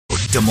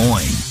Des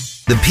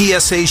Moines. The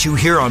PSAs you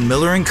hear on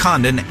Miller and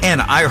Condon and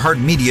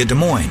iHeartMedia Des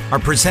Moines are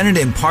presented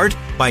in part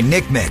by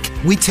Nick Mick.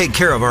 We take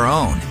care of our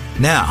own.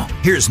 Now,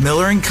 here's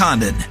Miller and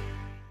Condon.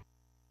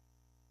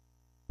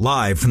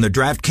 Live from the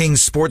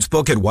DraftKings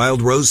Sportsbook at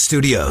Wild Rose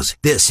Studios,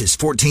 this is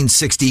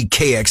 1460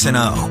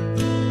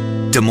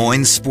 KXNO. Des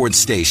Moines Sports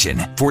Station,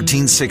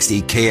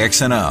 1460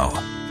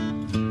 KXNO.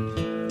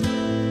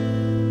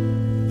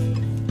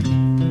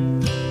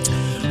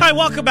 All right,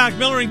 welcome back.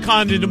 Miller and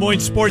Condon, Des Moines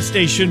Sports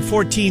Station,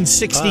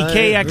 1460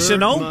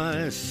 KXNO.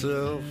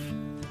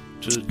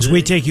 As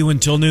we take you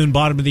until noon,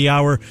 bottom of the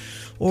hour,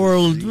 or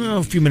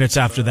a few minutes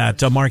after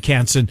that, Mark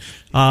Hansen,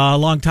 a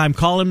longtime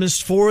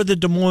columnist for the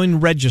Des Moines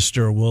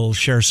Register, will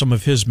share some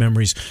of his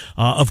memories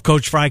of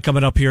Coach Fry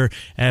coming up here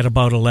at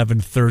about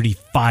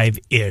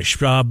 11:35-ish.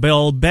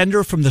 Bill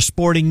Bender from the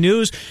Sporting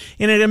News.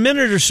 And in a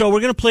minute or so, we're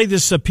going to play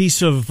this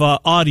piece of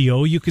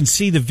audio. You can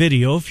see the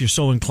video if you're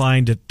so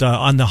inclined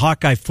on the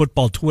Hawkeye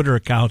Football Twitter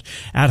account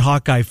at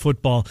Hawkeye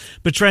Football.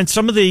 But Trent,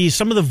 some of the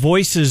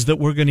voices that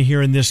we're going to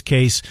hear in this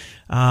case,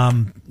 I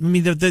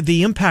mean,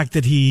 the impact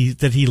that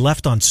he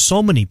left on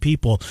so many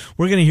people.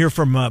 We're going to hear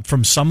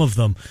from some of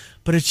them,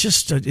 but it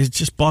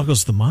just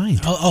boggles the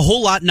mind. A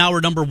whole lot in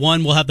hour number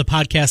one. We'll have the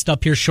podcast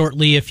up here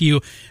shortly. If you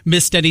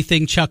missed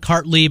anything, Chuck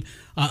Hartlieb,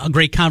 a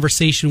great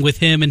conversation with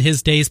him and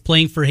his days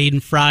playing for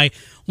Hayden Fry.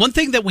 One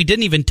thing that we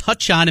didn't even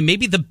touch on, and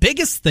maybe the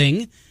biggest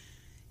thing,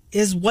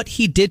 is what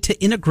he did to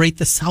integrate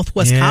the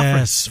Southwest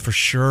Conference. Yes, for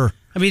sure.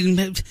 I mean,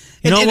 it's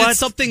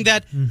something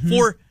that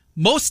for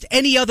most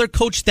any other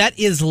coach, that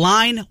is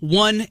line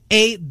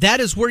 1A. That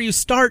is where you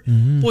start.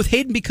 But with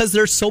Hayden, because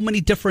there's so many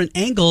different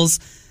angles,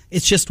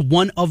 it's just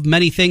one of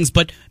many things,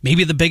 but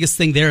maybe the biggest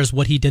thing there is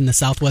what he did in the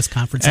Southwest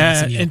Conference.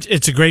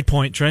 It's a great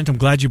point, Trent. I'm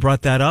glad you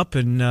brought that up,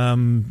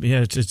 and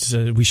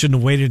we shouldn't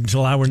have waited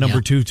until hour number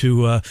two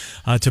to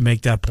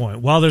make that point.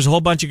 Well, there's a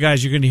whole bunch of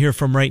guys you're going to hear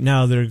from right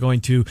now that are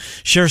going to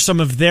share some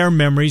of their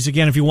memories.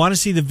 Again, if you want to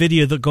see the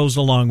video that goes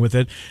along with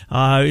it,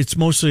 it's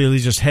mostly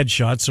just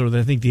headshots, so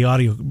I think the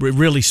audio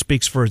really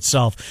speaks for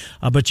itself.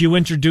 But you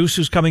introduce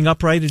who's coming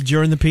up right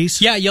during the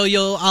piece? Yeah,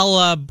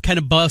 I'll kind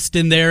of bust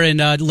in there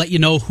and let you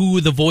know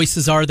who the voices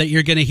are that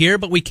you're going to hear,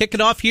 but we kick it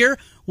off here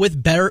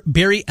with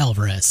Barry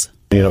Alvarez.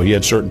 You know, he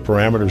had certain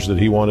parameters that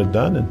he wanted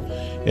done,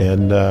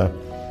 and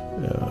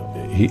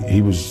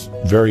he was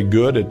very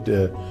good at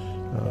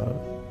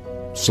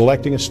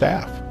selecting a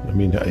staff. I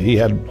mean, he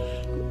had,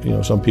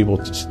 some people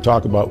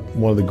talk about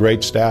one of the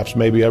great staffs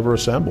maybe ever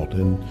assembled,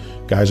 and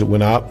guys that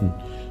went out and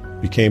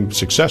became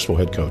successful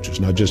head coaches,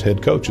 not just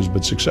head coaches,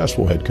 but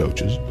successful head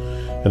coaches.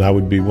 And I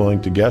would be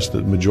willing to guess that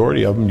the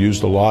majority of them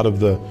used a lot of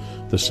the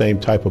same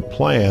type of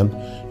plan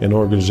and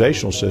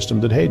organizational system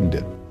that Hayden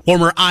did.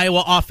 Former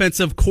Iowa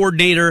offensive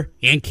coordinator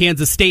and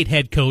Kansas State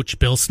head coach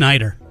Bill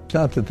Snyder. It's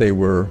not that they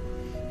were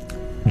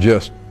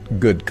just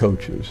good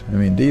coaches. I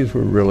mean, these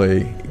were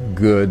really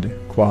good,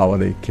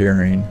 quality,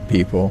 caring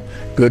people,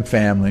 good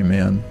family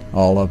men,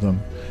 all of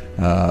them.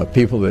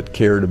 People that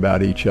cared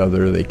about each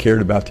other. They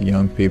cared about the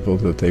young people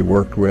that they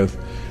worked with.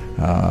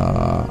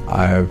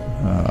 I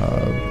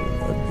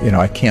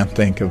can't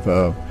think of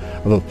a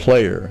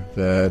player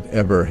that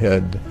ever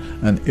had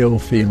an ill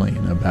feeling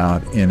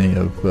about any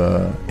of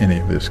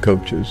his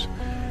coaches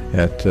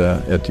at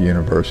the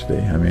university.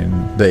 I mean,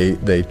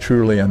 they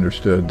truly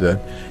understood that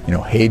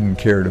Hayden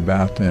cared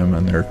about them,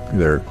 and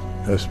their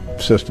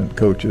assistant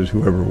coaches,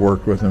 whoever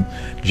worked with them,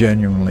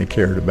 genuinely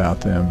cared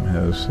about them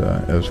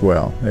as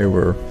well. They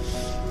were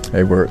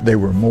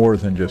more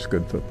than just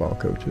good football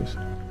coaches.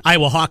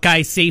 Iowa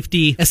Hawkeye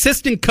safety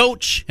assistant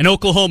coach and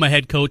Oklahoma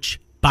head coach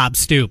Bob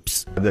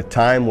Stoops. The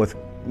time with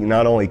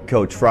not only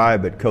Coach Fry,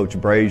 but Coach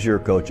Brazier,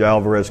 Coach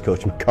Alvarez, Coach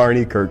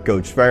McCarney,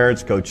 Coach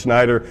Ferentz, Coach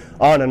Snyder,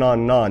 on and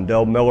on and on.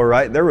 Del Miller,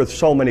 right? There were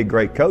so many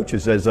great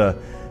coaches. As a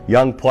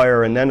young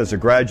player and then as a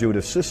graduate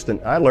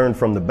assistant, I learned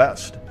from the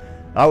best.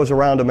 I was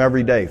around them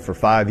every day for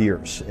 5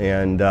 years,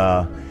 and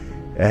I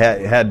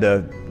had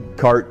to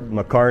cart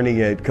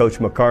Coach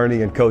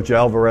McCarney and Coach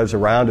Alvarez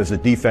around as a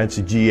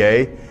defensive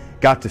GA.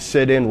 Got to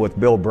sit in with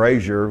Bill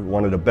Brazier,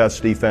 one of the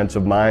best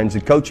defensive minds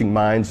and coaching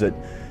minds that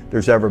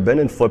there's ever been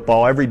in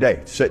football, every day.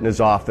 Sit in his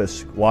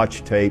office,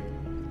 watch tape,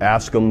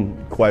 ask him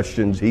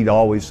questions. He'd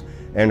always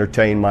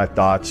entertain my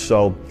thoughts.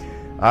 So,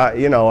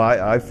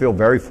 I feel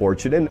very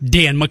fortunate.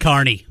 Dan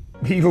McCarney.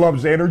 He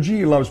loves energy.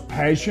 He loves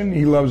passion.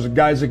 He loves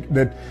guys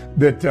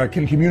that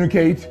can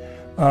communicate.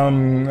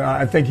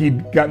 I think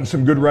he'd gotten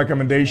some good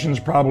recommendations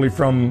probably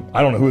from,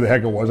 I don't know who the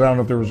heck it was. I don't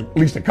know if there was at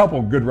least a couple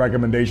of good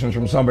recommendations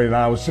from somebody in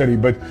Iowa City,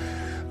 but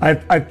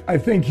I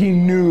think he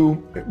knew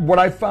what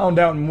I found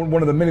out, and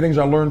one of the many things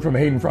I learned from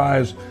Hayden Fry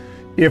is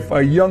if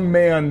a young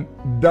man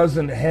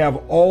doesn't have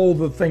all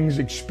the things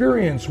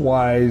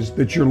experience-wise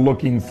that you're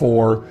looking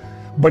for,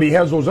 but he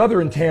has those other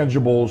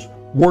intangibles,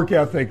 work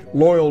ethic,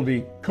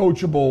 loyalty,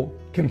 coachable,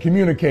 can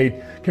communicate,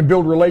 can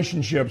build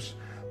relationships,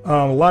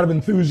 a lot of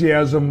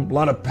enthusiasm, a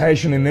lot of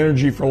passion and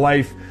energy for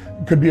life,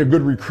 could be a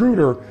good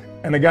recruiter,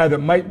 and a guy that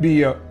might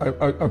be a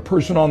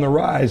person on the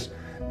rise.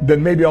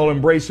 then maybe I'll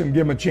embrace him,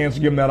 give him a chance,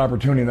 give him that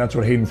opportunity, and that's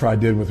what Hayden Fry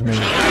did with me.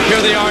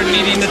 Here they are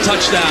needing the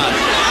touchdown.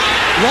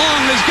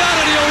 Long has got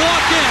it. He'll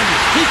walk in.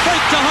 He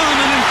faked to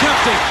Harmon and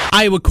kept it.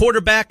 Iowa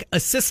quarterback,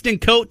 assistant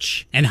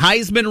coach, and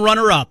Heisman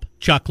runner-up,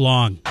 Chuck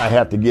Long. I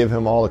have to give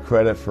him all the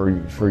credit for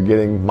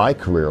getting my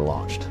career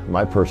launched,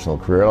 my personal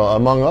career,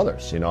 among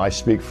others. I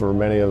speak for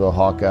many of the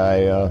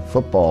Hawkeye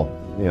football,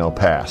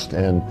 past,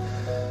 and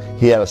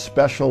he had a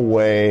special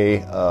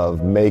way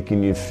of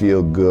making you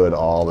feel good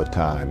all the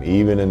time,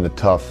 even in the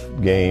tough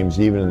games,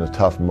 even in the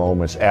tough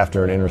moments.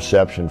 After an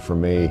interception for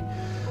me,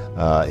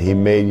 he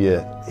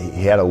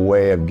had a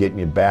way of getting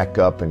you back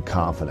up and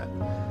confident.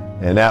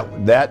 And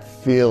that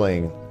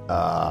feeling,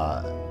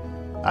 not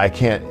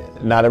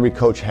every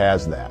coach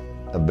has that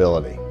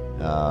ability.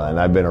 And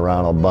I've been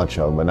around a bunch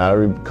of them, but not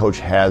every coach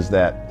has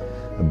that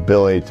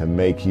ability to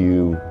make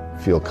you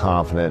feel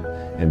confident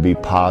and be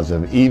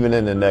positive, even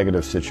in the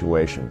negative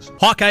situations.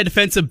 Hawkeye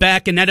defensive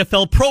back and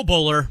NFL Pro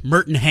Bowler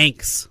Merton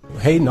Hanks.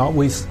 Hayden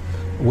always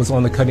was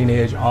on the cutting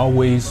edge,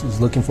 always was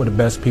looking for the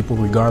best people,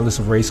 regardless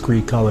of race,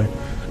 creed, color.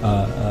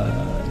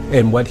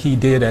 And what he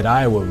did at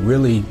Iowa,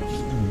 really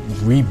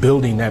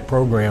rebuilding that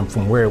program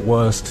from where it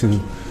was to,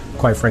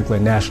 quite frankly,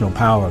 a national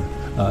power,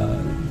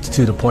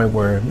 to the point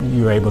where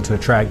you're able to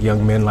attract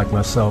young men like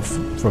myself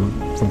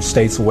from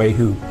states away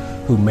who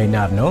may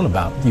not have known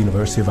about the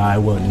University of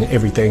Iowa and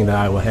everything that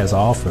Iowa has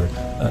offered.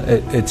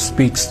 It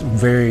speaks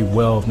very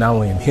well of not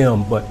only of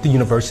him, but the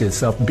university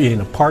itself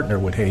being a partner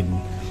with Hayden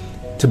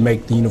to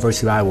make the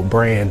University of Iowa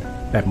brand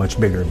that much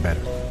bigger and better.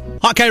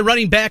 Hawkeye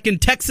running back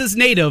and Texas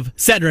native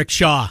Cedric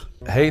Shaw.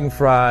 Hayden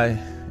Fry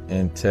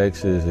in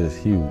Texas is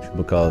huge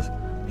because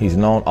he's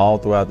known all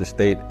throughout the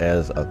state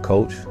as a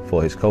coach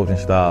for his coaching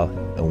style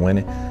and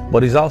winning,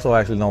 but he's also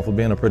actually known for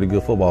being a pretty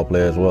good football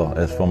player as well,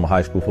 as from a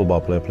high school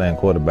football player playing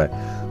quarterback.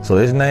 So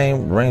his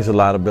name rings a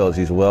lot of bells.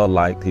 He's well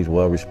liked, he's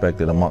well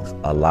respected amongst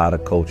a lot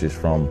of coaches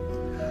from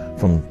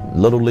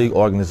little league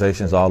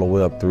organizations all the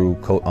way up through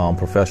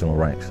professional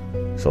ranks.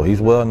 So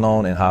he's well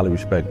known and highly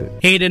respected.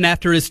 Hayden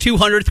after his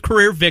 200th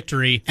career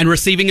victory and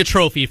receiving a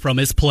trophy from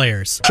his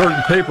players.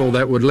 Certain people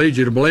that would lead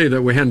you to believe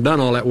that we hadn't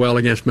done all that well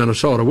against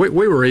Minnesota. We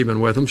were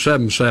even with them,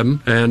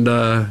 7-7. And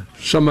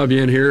some of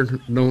you in here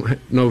don't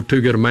know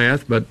too good of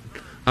math, but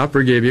I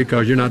forgive you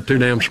because you're not too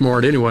damn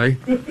smart anyway.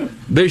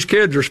 These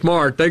kids are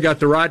smart. They got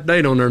the right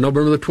date on there,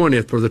 November the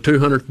 20th, for the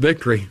 200th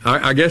victory.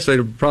 I guess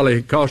they'd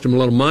probably cost them a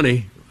little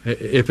money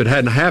if it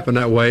hadn't happened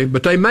that way,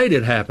 but they made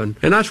it happen.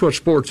 And that's what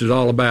sports is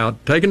all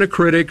about, taking the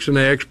critics and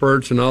the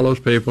experts and all those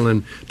people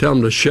and tell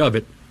them to shove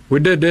it. We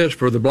did this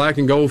for the black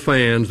and gold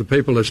fans, the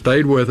people that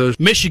stayed with us.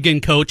 Michigan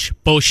coach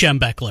Bo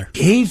Schembechler.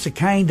 He's the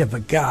kind of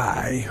a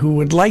guy who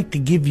would like to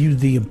give you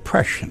the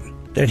impression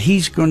that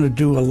he's going to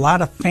do a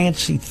lot of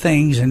fancy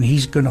things and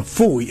he's going to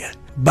fool you.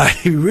 But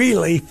he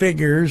really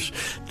figures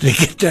to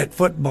get that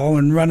football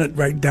and run it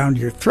right down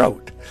your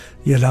throat,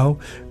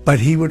 But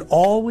he would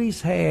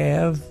always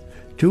have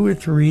 2 or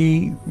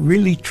 3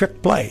 really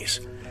trick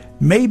plays,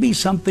 maybe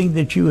something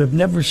that you have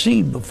never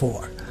seen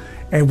before.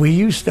 And we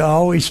used to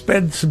always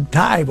spend some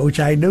time, which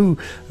I knew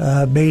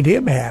made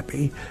him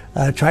happy,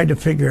 trying to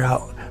figure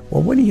out,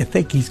 well, what do you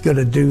think he's going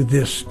to do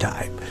this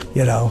time?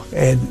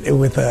 And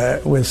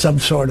with some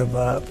sort of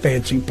a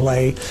fancy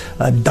play,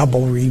 a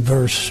double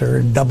reverse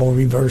or double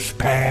reverse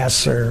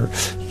pass or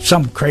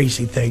some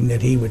crazy thing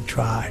that he would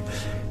try.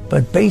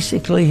 But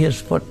basically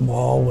his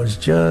football was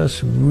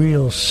just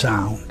real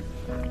sound.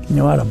 He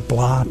knew how to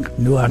block,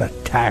 knew how to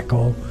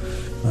tackle.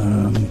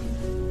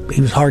 He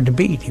was hard to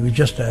beat. He was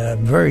just a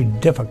very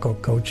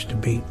difficult coach to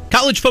beat.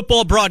 College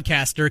football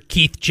broadcaster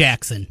Keith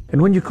Jackson.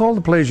 And when you call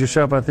the plays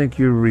yourself, I think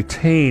you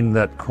retain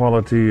that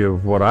quality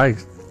of what I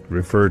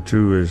refer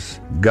to as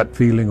gut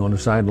feeling on the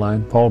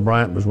sideline. Paul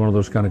Bryant was one of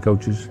those kind of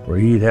coaches where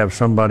he'd have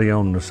somebody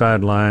on the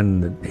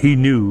sideline that he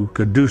knew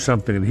could do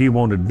something that he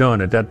wanted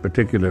done at that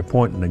particular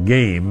point in the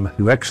game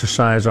to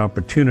exercise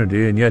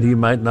opportunity, and yet he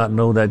might not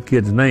know that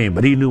kid's name,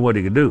 but he knew what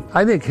he could do.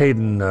 I think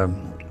Hayden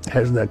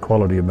has that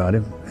quality about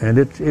him, and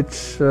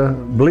it's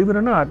believe it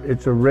or not,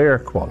 it's a rare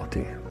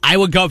quality.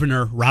 Iowa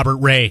Governor Robert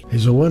Ray.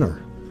 He's a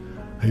winner.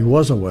 He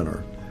was a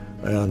winner,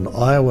 and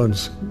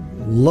Iowans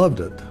loved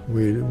it.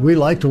 We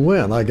like to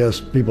win. I guess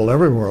people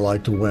everywhere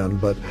like to win,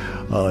 but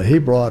he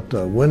brought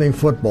winning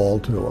football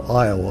to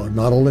Iowa,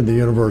 not only the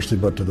university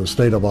but to the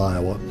state of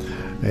Iowa,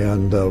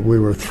 and we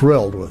were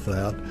thrilled with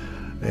that.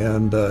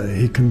 And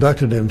he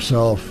conducted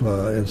himself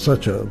in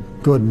such a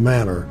good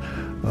manner.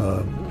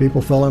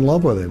 People fell in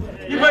love with him.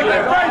 You put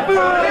your right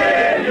foot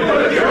in, you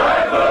put your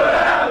right foot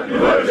out, you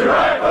put your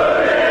right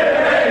foot in,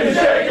 and you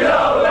shake it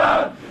all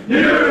out.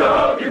 You do the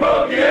hokey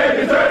pokey and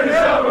you turn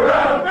yourself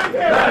around.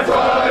 That's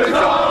what it's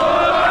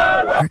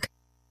all about.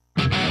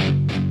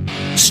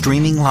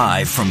 Streaming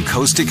live from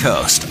coast to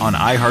coast on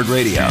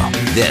iHeartRadio.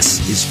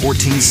 This is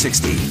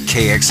 1460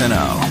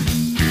 KXNO.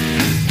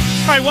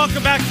 All right,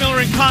 welcome back. Miller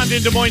and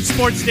Condon, Des Moines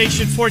Sports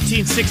Station,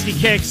 1460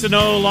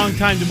 KXNO.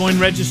 Longtime Des Moines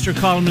Register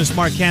columnist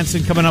Mark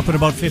Hansen coming up in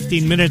about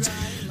 15 minutes.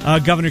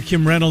 Governor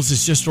Kim Reynolds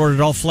has just ordered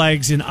all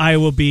flags in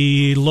Iowa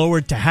be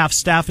lowered to half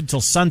staff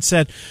until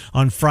sunset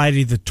on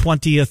Friday, the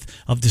 20th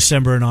of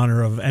December, in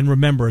honor of and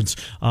remembrance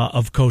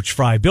of Coach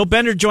Fry. Bill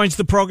Bender joins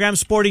the program,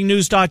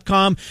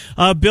 sportingnews.com.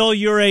 Bill,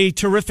 you're a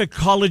terrific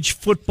college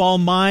football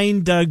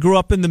mind. Grew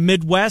up in the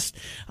Midwest.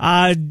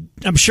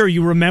 I'm sure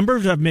you remember,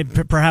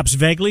 perhaps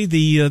vaguely,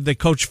 the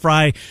Coach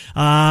Fry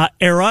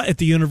era at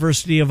the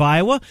University of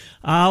Iowa.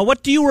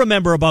 What do you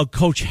remember about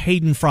Coach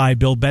Hayden Fry,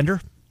 Bill Bender?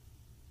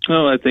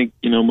 Well, I think,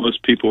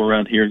 most people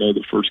around here know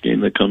the first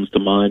game that comes to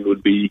mind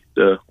would be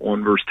the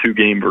 1-2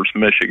 game versus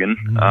Michigan.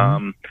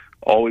 Mm-hmm.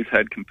 Always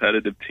had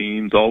competitive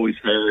teams, always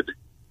had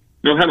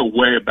a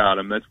way about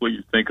him. That's what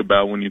you think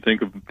about when you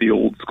think of the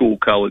old school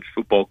college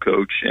football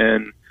coach.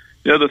 And,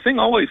 the thing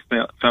I always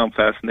found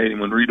fascinating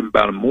when reading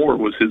about him more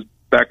was his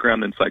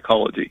background in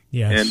psychology.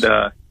 Yes.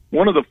 And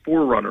one of the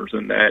forerunners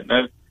in that,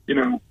 and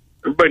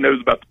everybody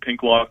knows about the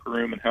pink locker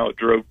room and how it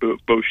drove Bo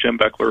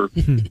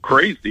Schembechler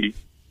crazy.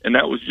 And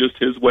that was just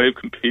his way of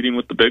competing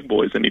with the big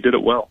boys, and he did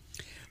it well.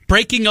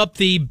 Breaking up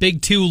the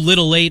Big 2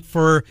 Little 8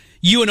 for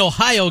you, an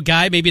Ohio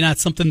guy, maybe not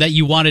something that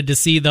you wanted to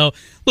see, though, a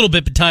little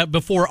bit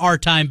before our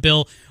time,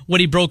 Bill, when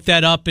he broke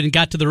that up and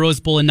got to the Rose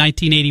Bowl in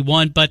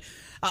 1981. But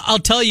I'll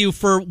tell you,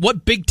 for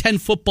what Big 10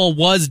 football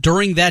was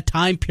during that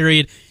time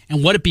period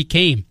and what it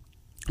became,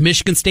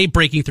 Michigan State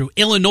breaking through,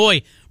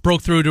 Illinois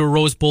broke through to a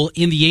Rose Bowl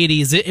in the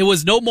 80s. It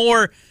was no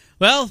more,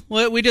 well,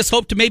 we just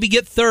hope to maybe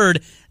get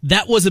third.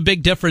 That was a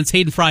big difference.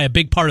 Hayden Fry, a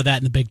big part of that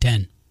in the Big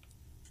Ten.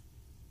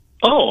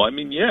 Oh,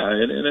 yeah,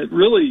 and it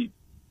really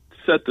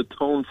set the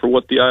tone for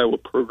what the Iowa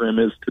program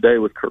is today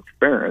with Kirk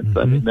Ferentz.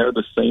 Mm-hmm. They're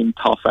the same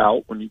tough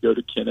out when you go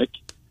to Kinnick.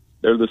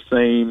 They're the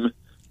same,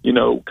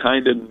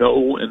 kind of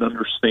know and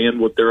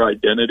understand what their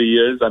identity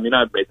is. I've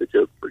made the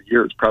joke for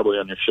years, probably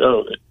on your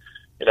show, that,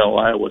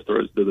 Iowa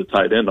throws to the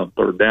tight end on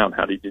third down.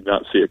 How did you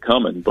not see it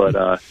coming?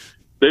 But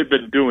they've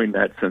been doing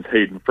that since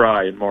Hayden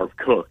Fry and Marv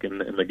Cook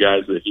and the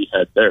guys that he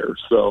had there.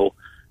 So,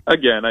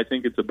 again, I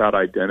think it's about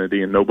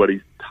identity, and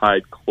nobody's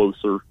tied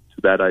closer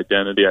to that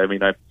identity. I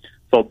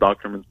saw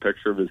Doctorman's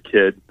picture of his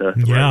kid, the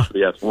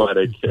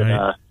athletic.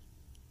 Right.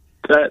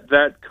 And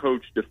that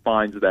coach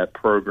defines that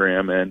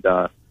program, and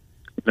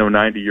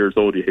 90 years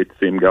old, you hate to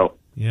see him go.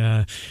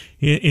 Yeah,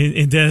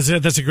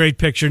 that's a great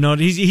picture. No,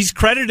 he's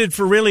credited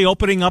for really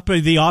opening up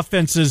the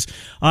offenses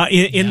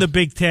in the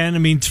Big Ten.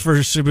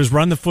 It was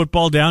run the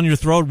football down your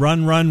throat,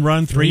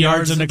 run, 3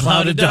 yards in a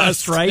cloud of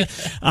dust, right?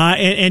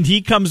 And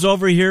he comes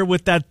over here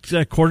with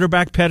that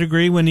quarterback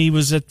pedigree when he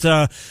was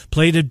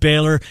played at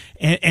Baylor,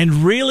 and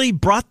really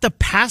brought the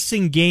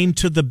passing game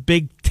to the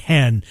Big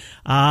Ten,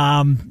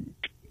 and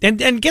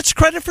gets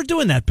credit for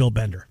doing that, Bill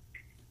Bender.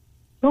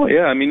 Oh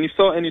yeah, you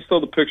saw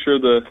the picture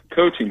of the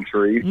coaching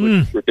tree,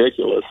 which is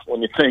ridiculous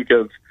when you think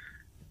of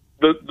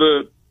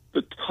the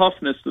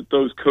toughness that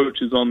those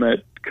coaches on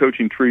that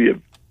coaching tree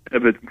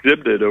have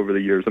exhibited over the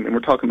years. We're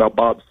talking about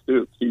Bob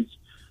Stoops. He's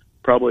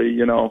probably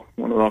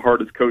one of the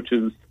hardest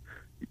coaches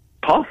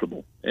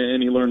possible,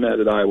 and he learned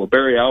that at Iowa.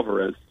 Barry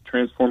Alvarez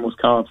transformed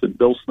Wisconsin.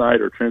 Bill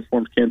Snyder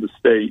transformed Kansas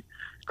State.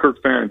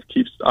 Kirk Ferentz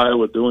keeps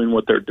Iowa doing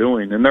what they're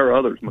doing, and there are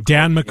others.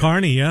 Dan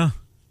McCarney, yeah.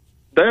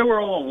 They were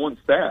all on one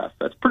staff.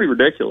 That's pretty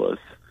ridiculous.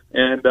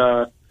 And,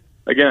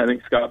 again, I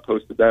think Scott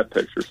posted that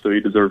picture, so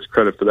he deserves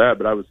credit for that.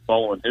 But I was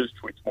following his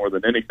tweets more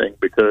than anything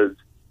because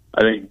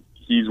I think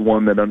he's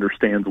one that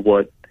understands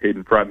what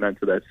Hayden Fry meant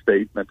to that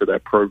state, meant to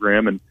that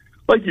program. And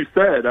like you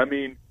said,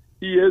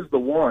 he is the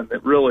one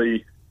that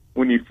really,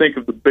 when you think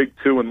of the Big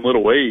 2 and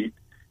Little 8,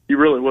 he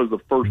really was the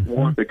first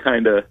one to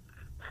kind of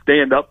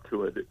stand up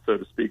to it, so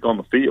to speak, on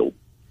the field.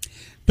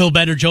 Bill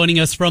Bender joining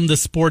us from the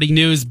Sporting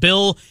News.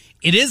 Bill,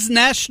 it is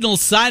National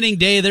Signing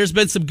Day. There's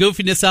been some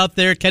goofiness out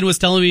there. Ken was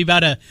telling me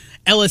about a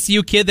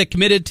LSU kid that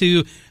committed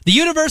to the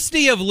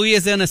University of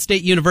Louisiana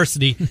State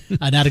University.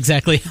 Not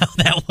exactly how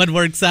that one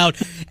works out.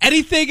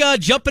 Anything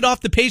jumping off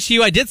the page to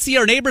you? I did see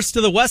our neighbors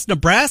to the west,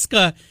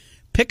 Nebraska,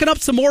 picking up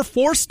some more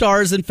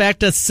 4-stars. In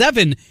fact,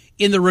 7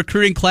 in the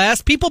recruiting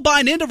class. People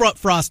buying into what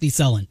Frosty's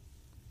selling.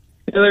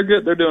 Yeah, they're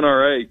good. They're doing all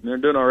right. They're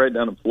doing all right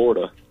down in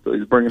Florida. So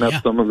he's bringing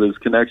up some of his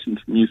connections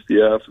from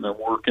UCF, and they're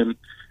working.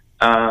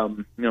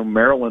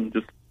 Maryland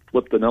just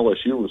flipped an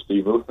LSU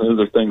receiver. Those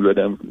are things I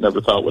never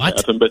thought would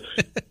happen. But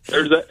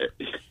there's a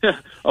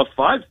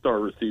 5-star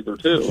receiver,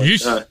 too.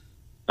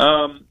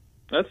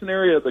 That's an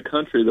area of the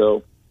country,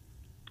 though.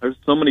 There's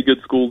so many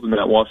good schools in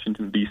that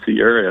Washington, D.C.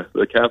 area,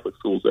 the Catholic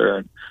schools there.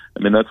 And,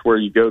 that's where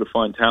you go to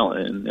find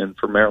talent. And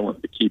for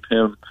Maryland to keep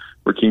him,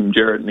 Rakeem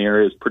Jarrett in the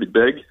area is pretty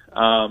big.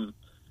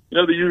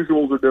 The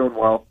usuals are doing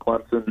well.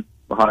 Clemson,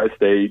 Ohio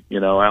State,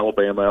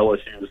 Alabama,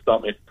 LSU. Just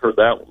thought me heard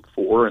that one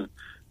before.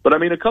 But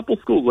a couple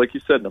schools, like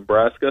you said,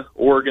 Nebraska,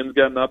 Oregon's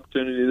got an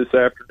opportunity this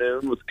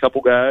afternoon with a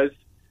couple guys.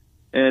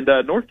 And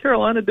North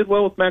Carolina did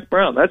well with Mac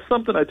Brown. That's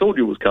something I told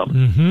you was coming.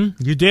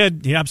 Mm-hmm. You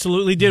did. You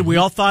absolutely did. We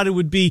all thought it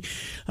would be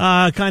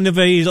kind of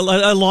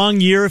a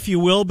long year, if you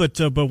will, but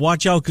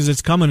watch out because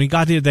it's coming.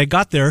 They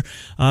got there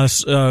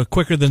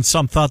quicker than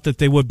some thought that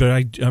they would. But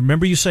I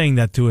remember you saying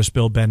that to us,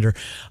 Bill Bender.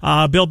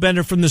 Bill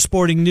Bender from the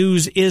Sporting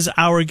News is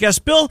our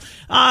guest. Bill,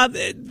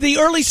 the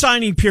early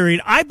signing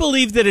period, I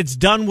believe that it's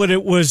done what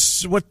it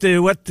was, when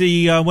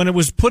it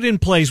was put in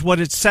place, what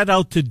it set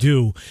out to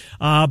do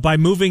by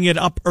moving it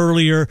up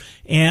earlier.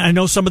 And I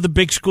know some of the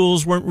big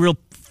schools weren't real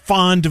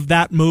fond of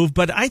that move,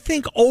 but I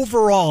think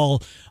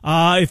overall,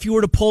 if you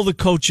were to poll the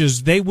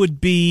coaches, they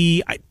would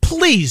be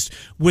pleased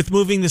with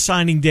moving the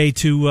signing day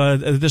to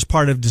this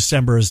part of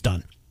December is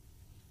done.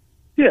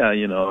 Yeah,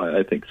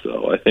 I think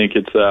so. I think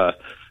it's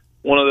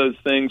one of those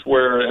things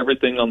where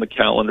everything on the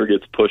calendar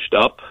gets pushed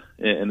up,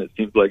 and it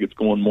seems like it's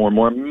going more and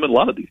more. I mean, a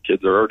lot of these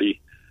kids are already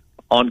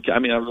on. I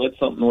mean, I read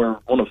something where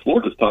one of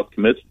Florida's top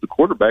commits, the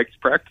quarterback, is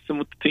practicing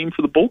with the team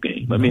for the bowl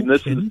game. I mean,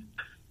 this is.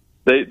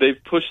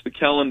 They've pushed the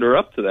calendar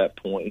up to that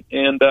point.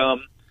 And,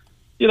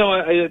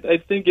 I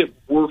think it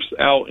works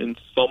out in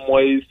some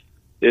ways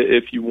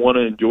if you want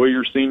to enjoy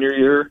your senior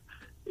year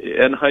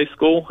in high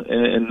school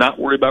and not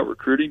worry about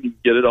recruiting. You can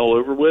get it all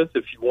over with.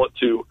 If you want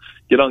to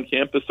get on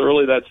campus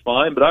early, that's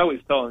fine. But I always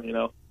tell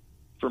them,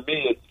 for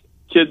me,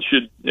 kids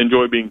should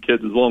enjoy being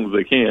kids as long as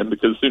they can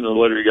because sooner or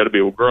later you got to be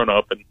a grown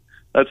up, and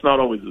that's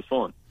not always as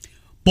fun.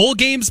 Bowl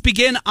games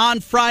begin on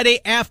Friday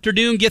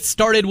afternoon. Get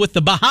started with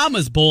the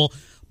Bahamas Bowl.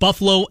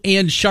 Buffalo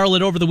and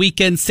Charlotte over the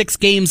weekend. 6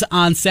 games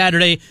on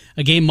Saturday,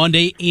 a game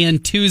Monday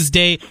and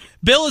Tuesday.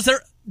 Bill,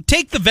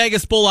 take the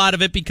Vegas Bowl out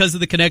of it because of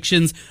the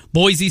connections.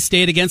 Boise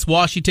State against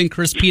Washington,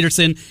 Chris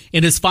Peterson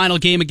in his final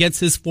game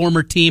against his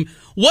former team.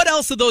 What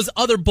else of those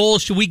other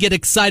bowls should we get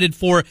excited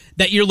for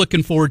that you're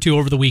looking forward to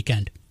over the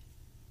weekend?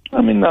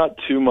 I mean, not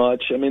too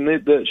much. I mean,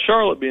 the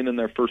Charlotte being in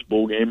their first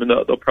bowl game, and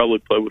they'll probably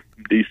play with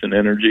some decent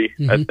energy.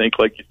 Mm-hmm. I think,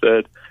 like you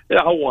said,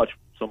 I'll watch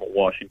some of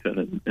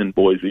Washington and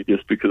Boise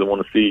just because I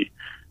want to see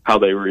how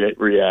they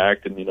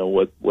react and,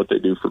 what they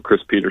do for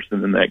Chris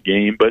Peterson in that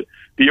game. But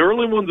the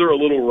early ones are a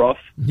little rough.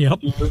 Yep.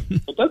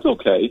 But that's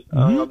okay.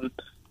 Mm-hmm.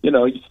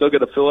 You still got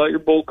to fill out your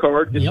bowl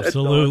card.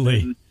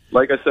 Absolutely.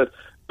 Like I said,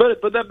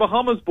 but that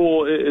Bahamas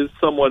Bowl is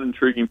somewhat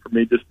intriguing for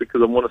me just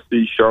because I want to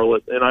see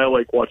Charlotte, and I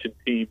like watching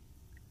teams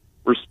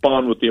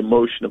respond with the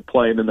emotion of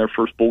playing in their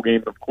first bowl game.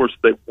 And of course,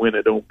 if they win,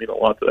 it don't mean a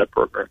lot to that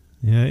program.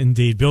 Yeah,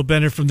 indeed. Bill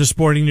Bender from the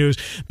Sporting News.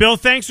 Bill,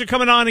 thanks for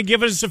coming on and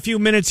giving us a few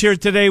minutes here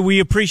today. We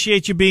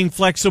appreciate you being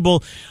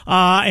flexible.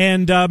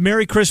 And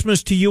Merry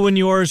Christmas to you and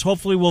yours.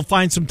 Hopefully we'll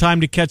find some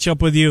time to catch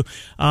up with you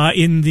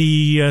in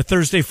the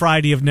Thursday,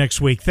 Friday of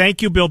next week.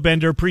 Thank you, Bill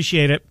Bender.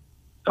 Appreciate it.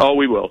 Oh,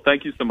 we will.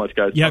 Thank you so much,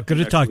 guys. Yeah, good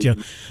to talk to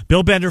you.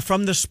 Bill Bender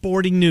from the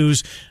Sporting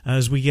News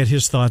as we get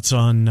his thoughts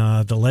on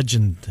the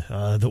legend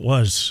that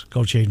was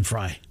Coach Hayden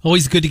Fry.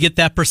 Always good to get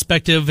that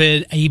perspective,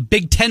 a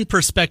Big Ten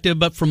perspective,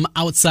 but from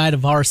outside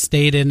of our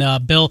state. And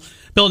Bill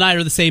and I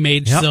are the same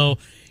age, yep. So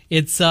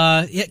it's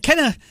kind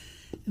of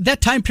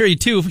that time period,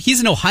 too.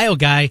 He's an Ohio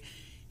guy.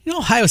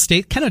 Ohio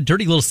State, kind of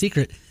dirty little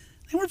secret.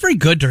 They weren't very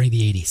good during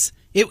the 80s.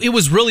 It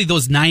was really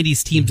those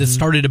 90s teams that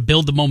started to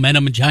build the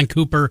momentum, and John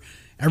Cooper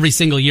every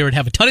single year would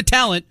have a ton of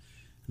talent,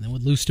 and then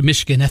would lose to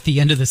Michigan at the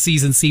end of the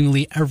season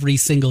seemingly every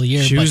single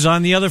year. Shoes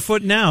on the other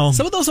foot now.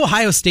 Some of those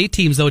Ohio State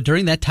teams, though,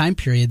 during that time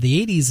period,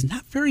 the 80s,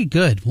 not very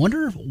good.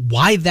 Wonder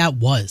why that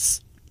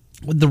was.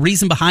 The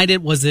reason behind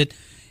it, was it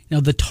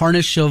the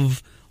tarnish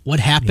of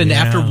what happened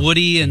after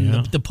Woody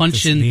and the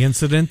punch in the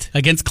incident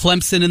against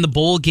Clemson in the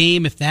bowl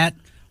game, if that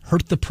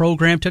hurt the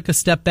program, took a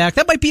step back.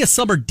 That might be a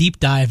summer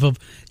deep dive of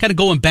kind of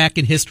going back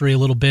in history a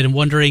little bit and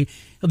wondering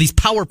these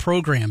power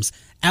programs.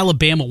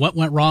 Alabama, what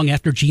went wrong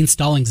after Gene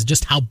Stallings, and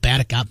just how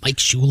bad it got, Mike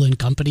Shula and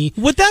company.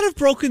 Would that have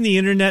broken the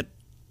internet,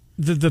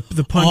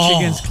 the punch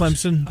against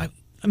Clemson?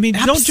 I mean,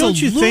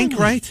 don't you think,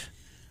 right?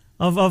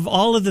 Of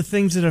all of the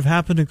things that have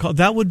happened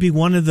that would be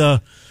one of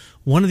the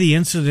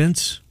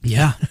incidents.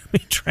 Yeah. I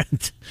mean,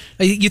 Trent.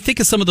 You think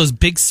of some of those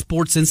big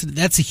sports incidents,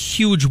 that's a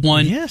huge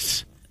one.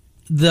 Yes.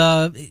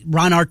 The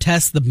Ron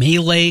Artest, the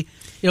melee.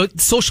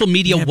 Social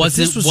media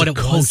wasn't what it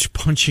was. Coach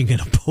punching an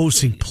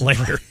opposing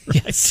player.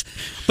 Yes.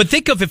 But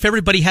think of if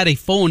everybody had a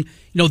phone,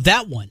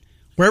 that one,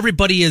 where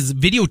everybody is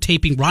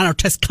videotaping Ron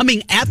Artest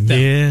coming at them.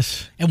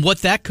 Yes. And what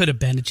that could have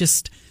been. It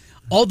just,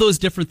 all those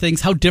different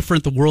things, how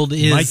different the world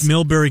is. Mike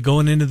Milbury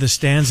going into the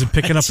stands and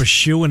picking up a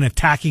shoe and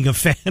attacking a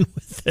fan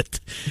with it.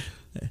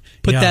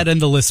 Put that in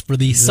the list for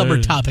the summer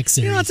topic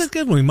series. That's a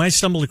good one. We might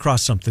stumble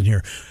across something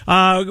here.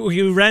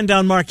 We ran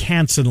down Mark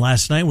Hansen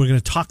last night. We're going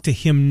to talk to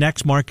him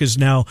next. Mark is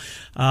now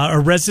a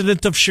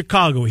resident of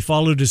Chicago. He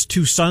followed his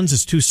 2 sons.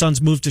 His 2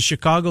 sons moved to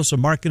Chicago, so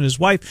Mark and his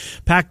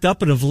wife packed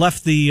up and have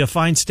left the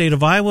fine state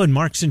of Iowa, and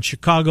Mark's in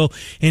Chicago.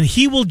 And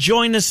he will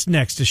join us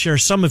next to share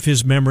some of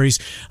his memories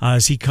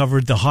as he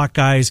covered the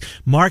Hawkeyes.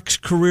 Mark's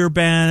career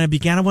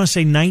began, I want to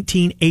say,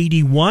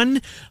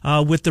 1981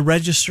 with the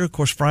Register. Of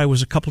course, Fry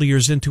was a couple of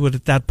years into it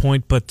at that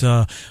point, but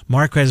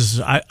Mark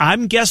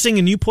I'm guessing,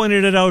 and you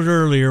pointed it out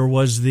earlier,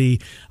 was the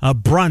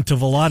brunt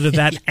of a lot of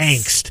that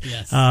angst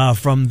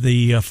from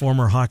the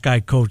former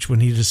Hawkeye coach when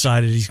he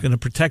decided he's going to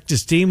protect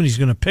his team and he's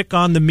going to pick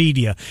on the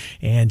media,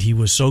 and he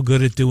was so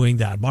good at doing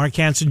that. Mark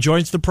Hansen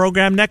joins the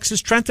program next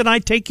as Trent and I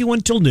take you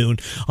until noon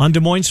on Des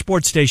Moines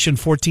Sports Station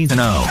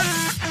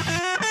 1460.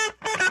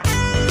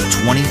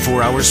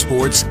 24-hour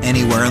sports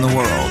anywhere in the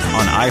world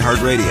on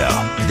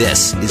iHeartRadio.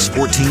 This is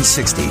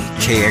 1460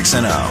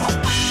 KXNO.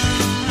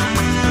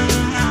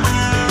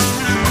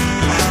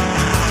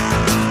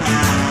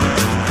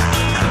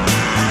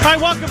 Hi,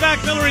 welcome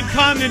back. Miller and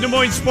Condon, Des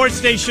Moines Sports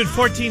Station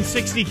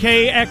 1460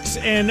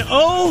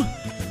 KXNO.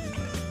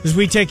 As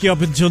we take you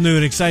up until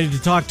noon, excited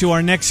to talk to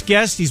our next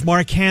guest. He's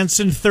Mark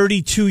Hansen,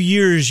 32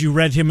 years. You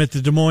read him at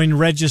the Des Moines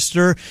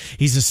Register.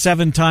 He's a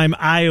 7-time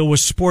Iowa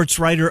Sports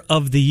Writer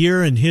of the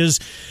Year, and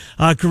his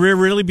career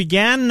really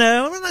began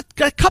a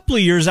couple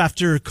of years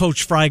after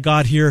Coach Fry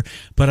got here,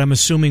 but I'm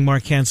assuming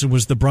Mark Hansen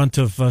was the brunt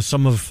of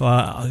some of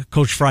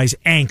Coach Fry's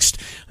angst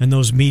in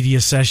those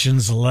media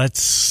sessions.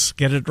 Let's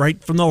get it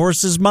right from the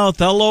horse's mouth.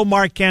 Hello,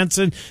 Mark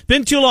Hansen.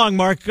 Been too long,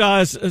 Mark.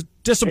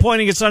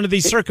 Disappointing it's under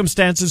these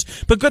circumstances,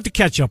 but good to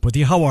catch up with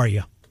you. How are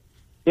you?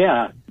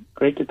 Yeah,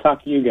 great to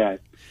talk to you guys.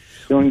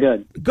 Doing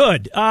good.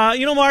 Good.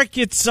 Mark,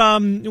 it's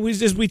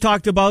as we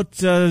talked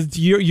about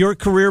your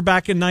career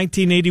back in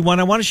 1981.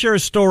 I want to share a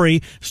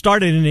story.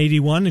 Started in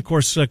 81, of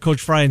course,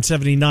 Coach Fry in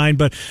 79.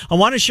 But I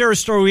want to share a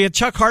story. We had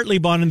Chuck Hartley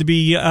on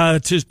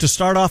to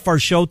start off our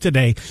show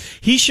today.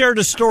 He shared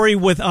a story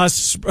with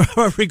us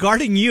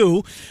regarding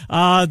you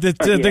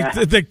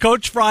that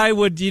Coach Fry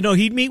would,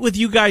 he'd meet with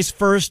you guys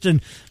first,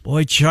 and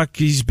boy, Chuck,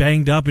 he's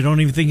banged up. I don't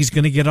even think he's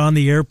going to get on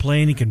the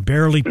airplane. He can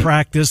barely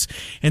practice.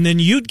 And then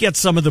you'd get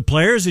some of the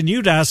players, and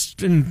you'd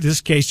ask, in this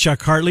case,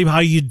 Chuck Hartley, how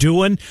you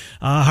doing?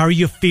 How are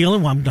you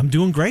feeling? Well, I'm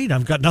doing great.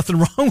 I've got nothing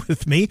wrong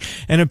with me.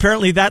 And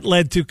apparently that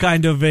led to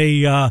kind of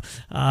a,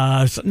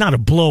 not a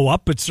blow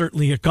up, but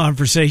certainly a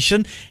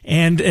conversation.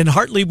 And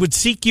Hartley would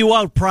seek you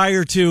out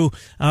prior to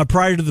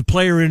the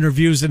player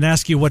interviews and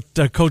ask you what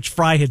Coach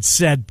Fry had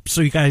said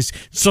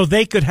so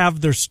they could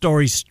have their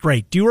story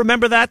straight. Do you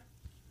remember that?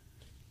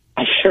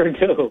 I sure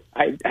do.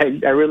 I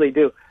really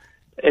do.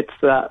 It's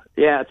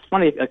it's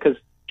funny because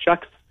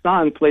Chuck's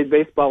son played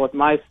baseball with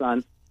my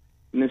son,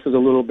 and this was a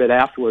little bit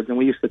afterwards, and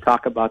we used to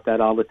talk about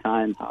that all the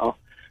time, how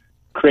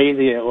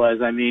crazy it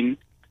was. I mean,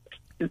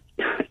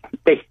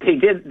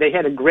 they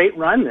had a great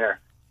run there,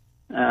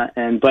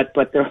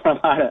 but there were a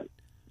lot of.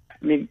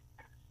 I mean,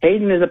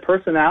 Hayden is a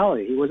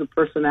personality. He was a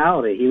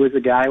personality. He was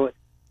a guy with,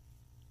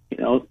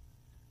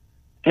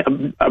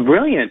 a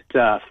brilliant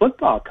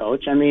football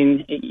coach. I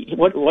mean,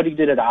 what he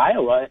did at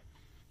Iowa,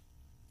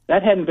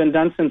 that hadn't been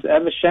done since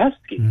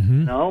Evashevsky,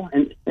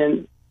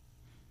 and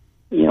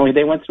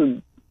they went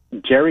through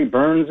Jerry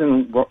Burns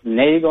and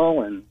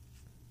Nagel and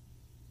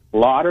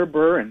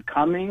Lauterbur and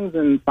Cummings,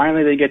 and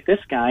finally they get this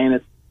guy,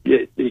 and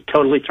it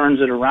totally turns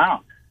it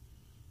around.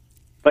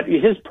 But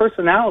his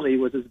personality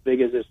was as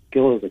big as his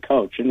skill as a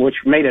coach, and which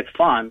made it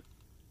fun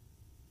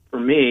for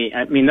me.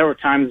 I mean, there were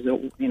times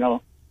that,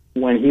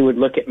 when he would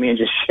look at me and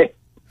just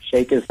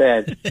shake his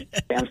head.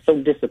 I'm so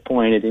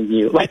disappointed in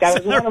you. Like I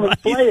was one of his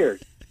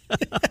players.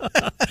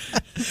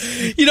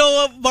 You know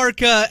what, Mark?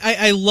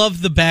 I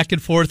love the back and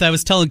forth. I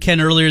was telling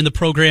Ken earlier in the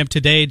program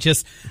today,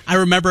 I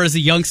remember as a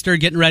youngster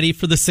getting ready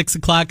for the 6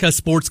 o'clock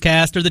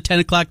sportscast or the 10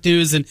 o'clock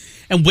news and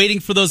waiting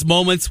for those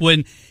moments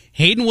when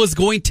Hayden was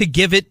going to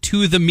give it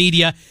to the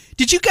media.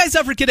 Did you guys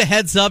ever get a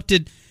heads up?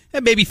 Did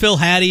maybe Phil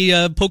Hattie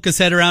poke his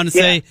head around and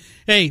say,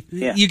 hey,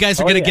 you guys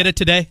are going to get it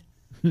today?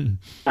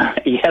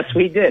 Yes,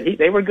 we did.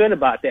 They were good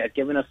about that,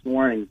 giving us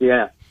warnings.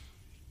 Yeah.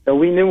 So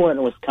we knew when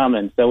it was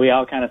coming. So we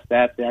all kind of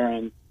sat there,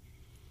 and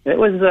it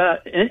was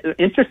an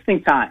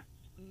interesting time.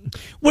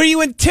 Were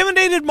you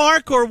intimidated,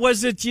 Mark, or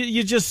was it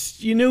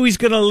you knew he's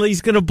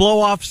gonna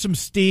blow off some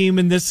steam,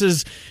 and this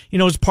is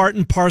is part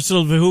and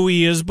parcel of who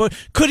he is? But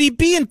could he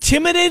be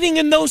intimidating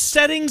in those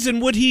settings,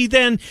 and would he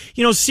then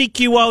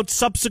seek you out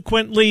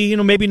subsequently?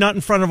 Maybe not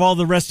in front of all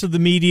the rest of the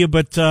media,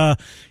 but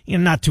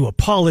not to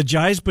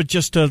apologize, but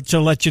just to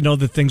let you know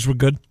that things were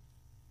good.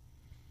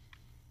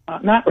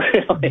 Not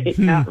really,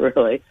 not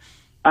really.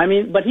 I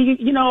mean, but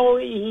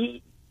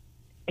he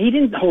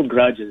didn't hold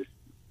grudges.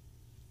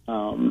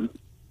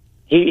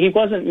 He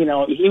wasn't,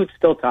 he would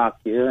still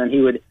talk to you, and he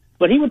would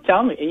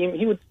tell me,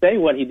 he would say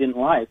what he didn't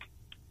like.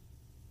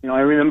 I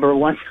remember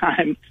one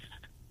time,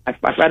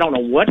 I don't know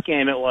what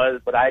game it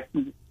was, but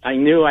I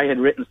knew I had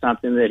written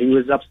something that he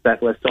was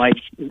upset with. So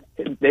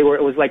it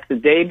was like the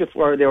day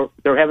before they were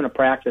having a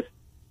practice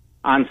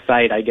on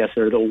site, I guess,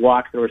 or the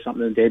walkthrough or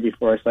something the day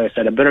before. So I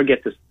said, I better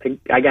get this.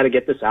 I got to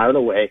get this out of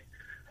the way.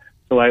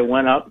 So I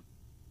went up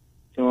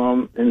to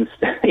him and,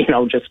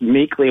 just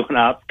meekly went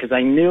up because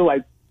I knew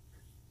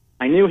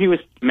he was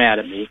mad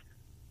at me.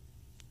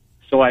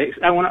 So I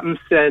went up and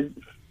said,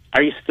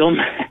 "Are you still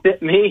mad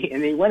at me?"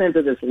 And he went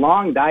into this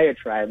long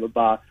diatribe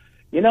about,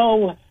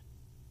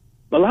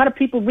 a lot of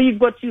people read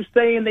what you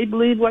say and they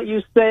believe what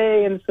you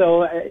say, and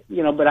so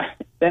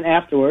then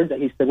afterwards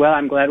he said, "Well,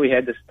 I'm glad we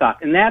had this talk,"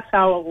 and that's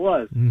how it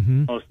was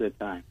most of the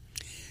time.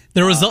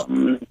 There was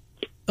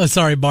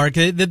sorry, Mark,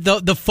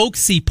 the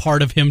folksy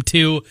part of him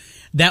too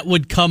that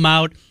would come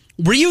out.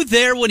 Were you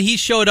there when he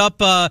showed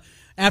up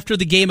after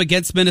the game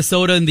against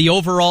Minnesota in the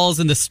overalls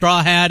and the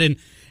straw hat and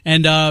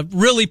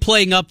really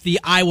playing up the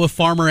Iowa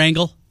farmer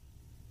angle?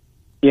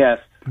 Yes,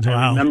 wow.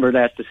 I remember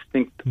that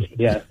distinctly.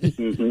 Yes,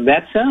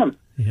 that's him.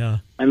 Yeah,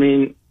 I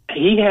mean,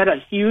 he had a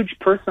huge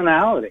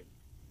personality,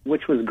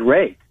 which was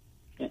great.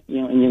 And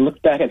you look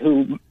back at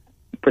who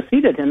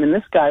preceded him, and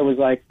this guy was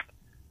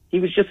he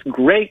was just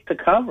great to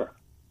cover.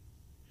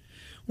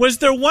 Was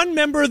there one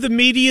member of the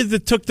media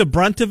that took the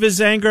brunt of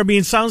his anger? I mean,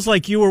 it sounds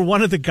like you were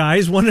one of the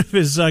guys, one of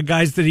his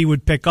guys that he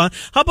would pick on.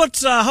 How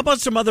about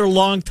some other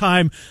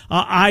longtime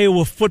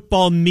Iowa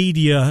football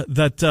media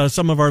that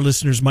some of our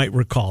listeners might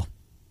recall?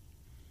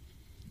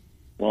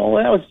 Well,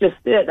 that was just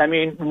it. I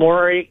mean,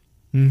 Maury,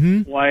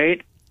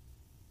 White,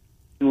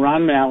 and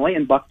Ron Malley,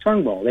 and Buck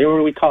Turnbull. They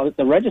were, we called it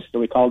the Register.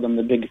 We called them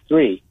the Big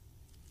Three.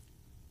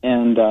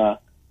 And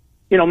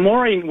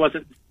Maury was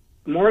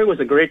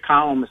a great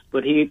columnist,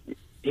 but he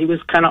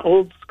was kind of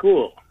old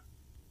school,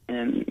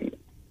 and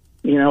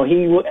he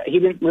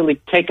didn't really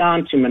take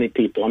on too many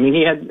people. I mean,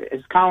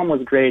 his column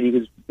was great. He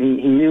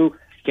knew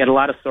he had a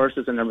lot of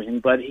sources and everything,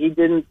 but he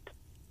didn't.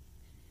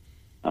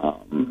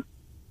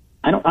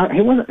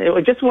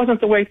 It just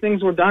wasn't the way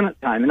things were done at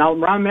the time. And now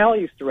Ron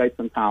Malley used to write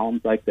some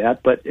columns like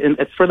that, but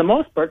it's for the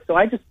most part. So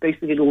I just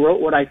basically wrote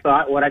what I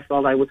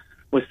felt I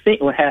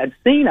had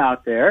seen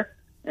out there,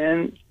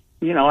 and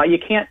you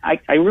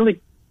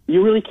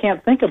really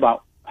can't think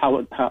about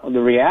how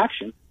the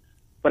reaction.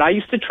 But I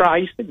used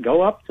to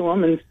go up to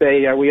him and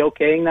say, "Are we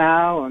okay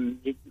now?" And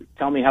he'd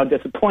tell me how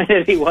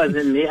disappointed he was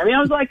in me. I mean, I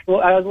was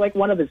like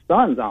one of his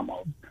sons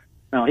almost.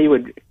 Now he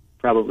would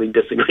probably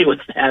disagree with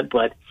that,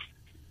 but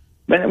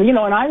and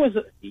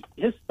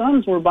his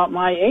sons were about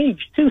my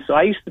age too, so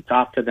I used to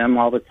talk to them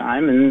all the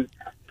time, and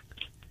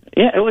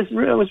it was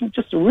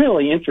just a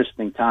really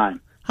interesting time.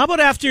 How about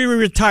after you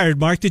retired,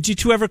 Mark? Did you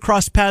two ever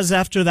cross paths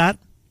after that?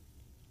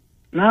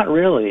 Not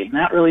really,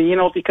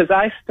 because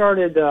I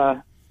started,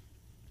 I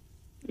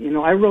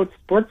wrote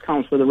sports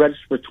columns for the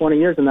Register for 20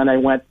 years, and then I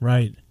went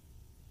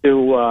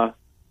to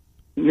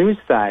news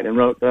side and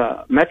wrote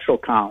Metro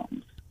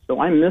columns.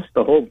 So I missed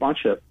a whole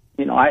bunch of,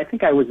 I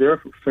think I was there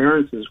for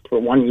Ferentz's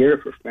for 1 year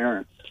for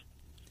Ferentz.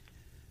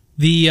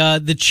 The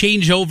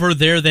changeover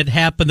there that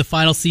happened, the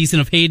final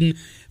season of Hayden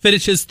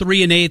finishes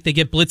 3-8. They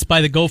get blitzed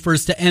by the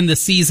Gophers to end the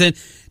season.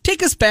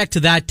 Take us back to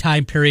that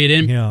time period,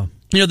 and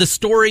the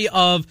story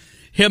of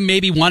him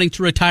maybe wanting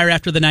to retire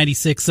after the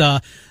 96,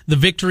 the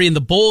victory in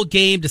the bowl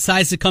game,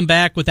 decides to come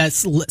back with that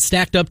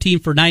stacked up team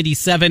for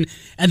 97,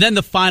 and then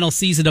the final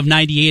season of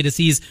 98 as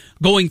he's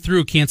going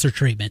through cancer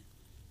treatment.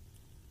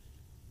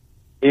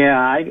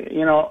 Yeah,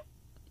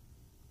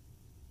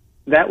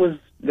 that was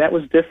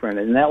different,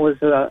 and that was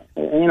it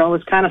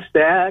was kind of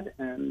sad,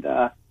 and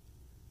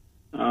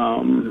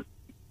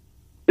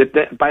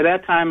by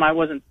that time I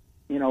wasn't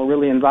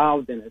really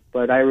involved in it,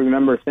 but I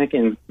remember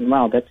thinking,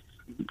 wow, that's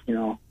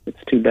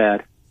it's too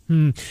bad.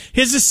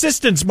 His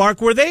assistants,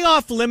 Mark, were they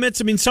off limits?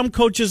 I mean, some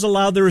coaches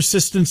allow their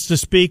assistants to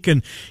speak,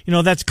 and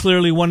that's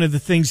clearly one of the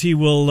things he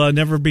will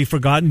never be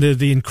forgotten.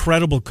 The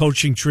incredible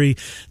coaching tree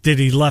that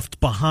he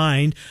left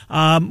behind.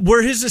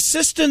 Were his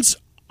assistants?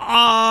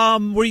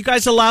 Were you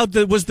guys allowed?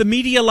 Was the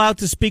media allowed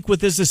to speak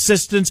with his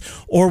assistants,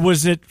 or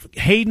was it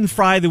Hayden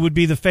Fry that would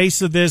be the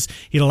face of this?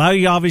 He'd allow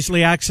you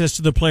obviously access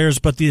to the players,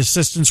 but the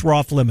assistants were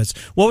off limits.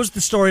 What was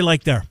the story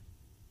like there?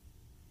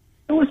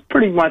 It was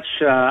pretty much.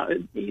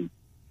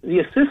 The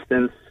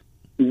assistants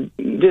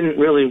didn't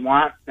really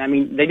want, they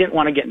didn't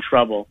want to get in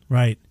trouble.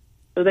 Right.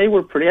 So they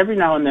were every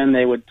now and then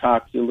they would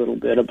talk to you a little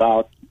bit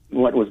about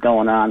what was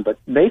going on. But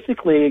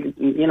basically,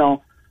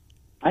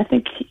 I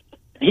think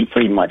he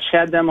pretty much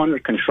had them under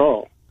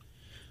control.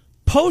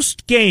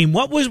 Post-game,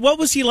 what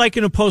was he like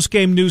in a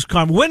post-game news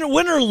conference?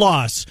 Win or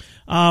loss?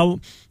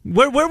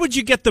 Where would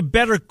you get the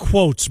better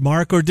quotes,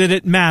 Mark, or did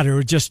it matter?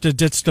 It just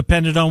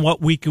depended on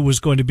what week it was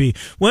going to be.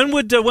 When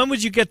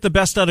would you get the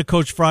best out of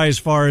Coach Fry as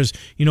far as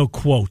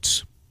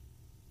quotes?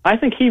 I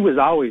think he was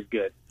always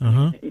good.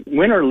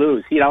 Win or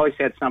lose, he always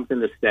had something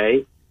to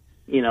say.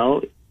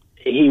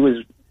 He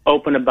was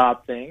open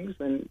about things,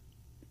 and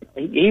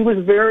he was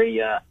very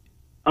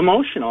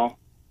emotional.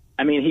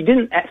 I mean, he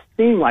didn't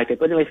seem like it,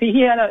 but if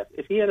he had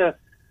a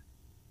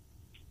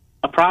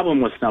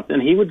problem with something,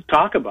 he would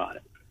talk about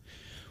it.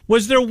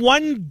 Was there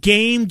one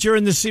game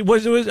during the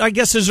season? I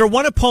guess, is there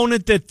one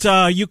opponent that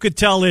you could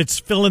tell it's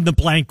fill in the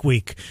blank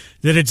week,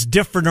 that it's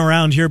different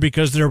around here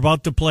because they're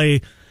about to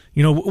play?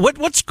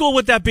 What school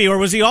would that be? Or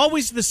was he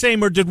always the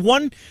same? Or did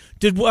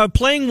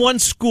playing one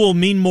school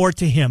mean more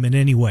to him in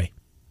any way?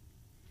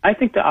 I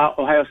think the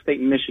Ohio State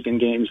and Michigan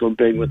games were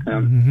big with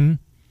him,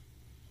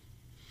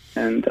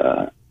 and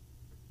I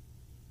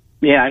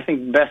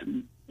think best.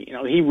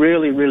 He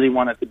really, really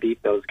wanted to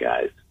beat those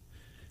guys.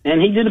 And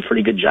he did a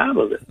pretty good job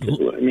of it,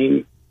 too. I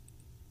mean,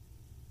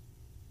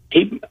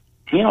 he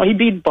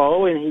beat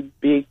Bo, and he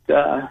beat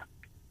who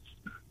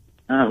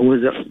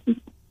was it?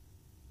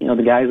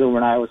 The guys over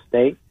in Iowa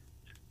State.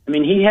 I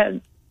mean, he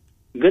had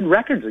good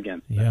records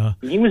against them. Yeah.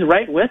 And he was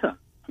right with them.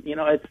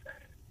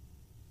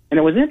 And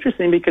it was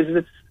interesting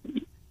because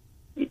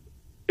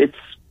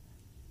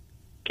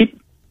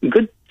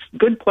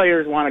good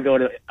players want to go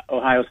to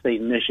Ohio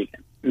State and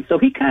Michigan, and so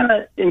he kind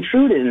of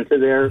intruded into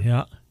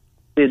the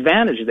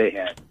advantage they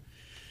had,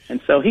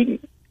 and so he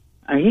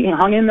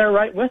hung in there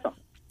right with them.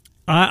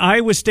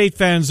 Iowa State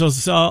fans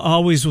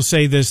always will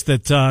say this,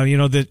 that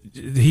that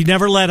he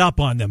never let up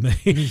on them.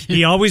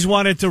 He always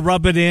wanted to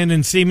rub it in,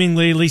 and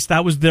seemingly, at least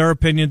that was their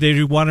opinion,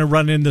 they want to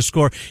run in the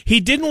score. He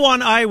didn't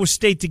want Iowa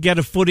State to get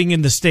a footing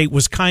in the state,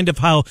 was kind of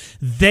how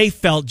they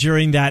felt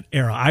during that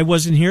era. I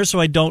wasn't here, so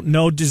I don't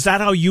know. Is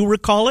that how you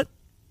recall it?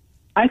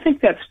 I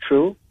think that's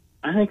true.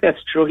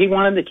 He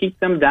wanted to keep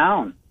them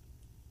down,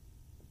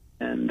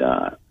 and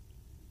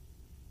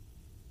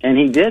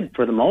he did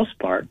for the most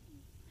part.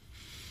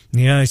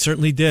 Yeah, I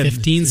certainly did.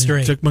 15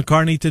 straight. It took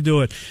McCarney to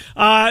do it.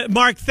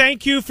 Mark,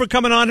 thank you for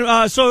coming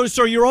on. So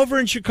you're over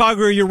in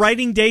Chicago. Are your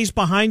writing days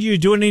behind you? You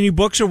doing any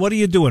books, or what are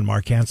you doing,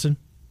 Mark Hansen?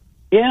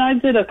 Yeah,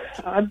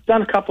 I've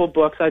done a couple of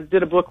books. I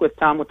did a book with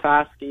Tom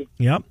Witowski.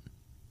 Yep.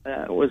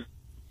 It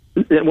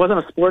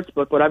wasn't a sports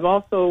book, but I've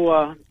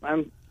also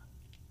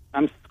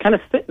I'm kind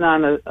of sitting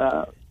on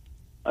a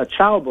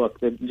Chow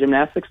book, the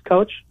gymnastics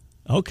coach.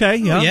 Okay.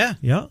 Yeah.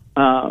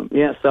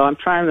 So I'm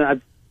trying to.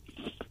 I've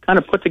kind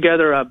of put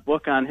together a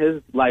book on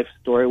his life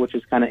story, which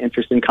is kind of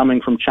interesting,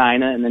 coming from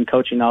China and then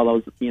coaching all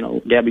those,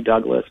 Gabby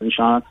Douglas and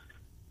Sean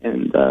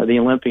and the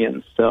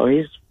Olympians. So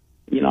he's,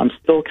 I'm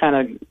still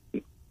kind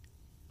of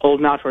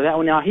holding out for that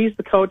one. Now he's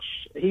the coach.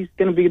 He's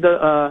going to be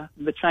the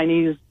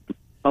Chinese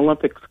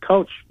Olympics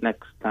coach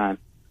next time.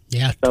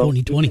 Yeah, so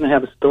 2020. He's going to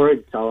have a story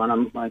to tell,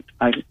 and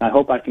I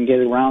hope I can get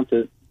around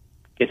to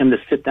get him to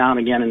sit down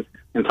again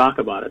and talk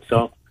about it.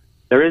 So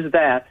there is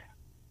that.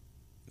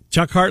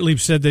 Chuck Hartlieb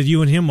said that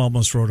you and him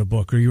almost wrote a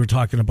book, or you were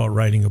talking about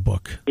writing a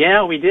book.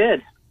 Yeah, we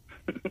did.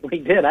 We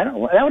did. That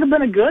would have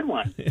been a good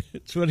one.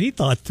 That's what he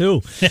thought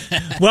too.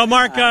 Well,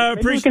 Mark,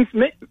 maybe we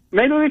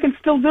can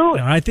still do it.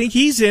 I think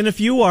he's in.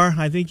 If you are,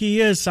 I think he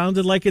is.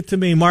 Sounded like it to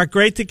me. Mark,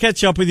 great to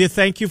catch up with you.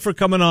 Thank you for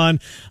coming on.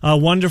 A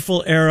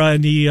wonderful era,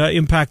 and he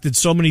impacted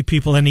so many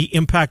people, and he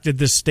impacted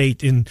this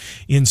state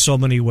in so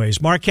many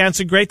ways. Mark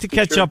Hansen, great to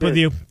catch up with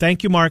you.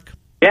 Thank you, Mark.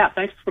 Yeah,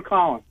 thanks for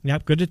calling.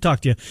 Yep, good to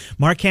talk to you.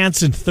 Mark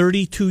Hansen,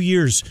 32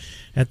 years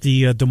at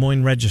the Des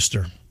Moines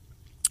Register.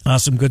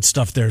 Some good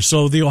stuff there.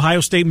 So the Ohio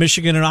State,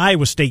 Michigan, and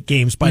Iowa State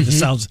games by the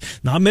sounds.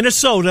 Not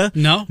Minnesota.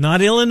 No.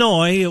 Not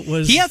Illinois. It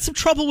was. He had some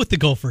trouble with the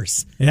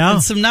Gophers. Yeah.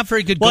 And some not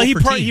very good Gopher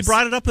teams. He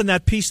brought it up in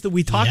that piece that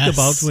we talked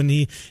about when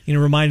he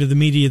reminded the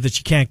media that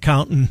you can't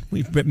count, and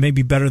we may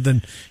be better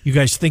than you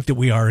guys think that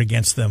we are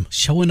against them.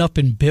 Showing up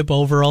in bib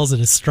overalls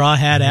and a straw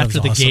hat after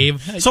the game.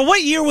 So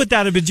what year would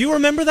that have been? Do you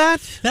remember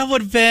that? That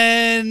would have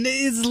been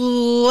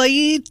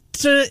late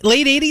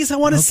 80s, I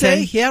want to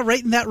say. Yeah,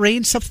 right in that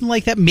range, something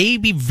like that.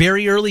 Maybe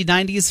very early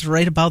 90s,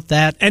 right about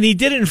that. And he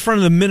did it in front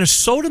of the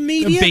Minnesota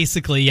media?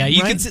 Basically, yeah.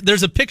 You can see,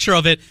 there's a picture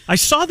of it. I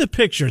saw the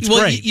picture. It's great.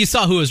 Great. You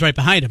saw who was right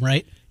behind him,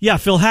 right? Yeah,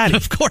 Phil Hattie.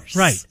 Of course.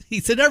 Right.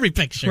 He's in every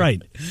picture.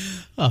 Right.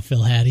 Oh,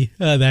 Phil Hattie.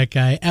 That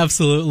guy.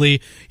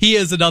 Absolutely. He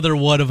is another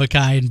one of a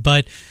kind.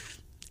 But,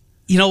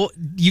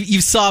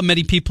 you saw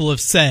many people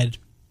have said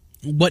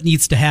what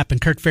needs to happen.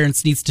 Kirk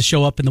Ferentz needs to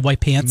show up in the white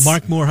pants.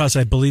 Mark Morehouse,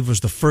 I believe, was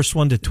the first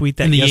one to tweet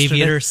that in the yesterday.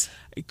 Aviators.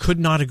 I could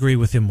not agree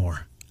with him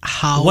more.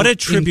 What a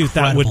tribute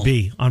that would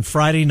be on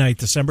Friday night,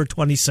 December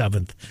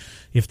 27th,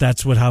 if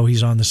that's how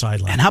he's on the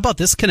sideline. And how about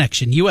this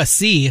connection?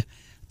 USC,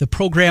 the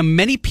program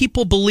many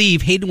people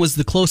believe Hayden was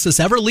the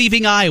closest ever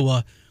leaving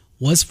Iowa,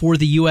 was for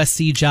the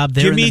USC job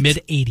there in the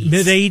mid-'80s.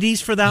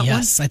 Mid-'80s for that one?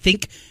 Yes, I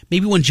think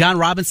maybe when John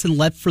Robinson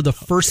left for the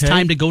first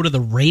time to go to the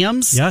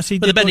Rams. Yes, he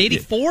did. Would it have been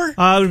 84? It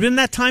would have been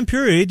that time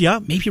period, yeah.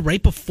 Maybe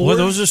right before. Well,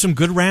 those are some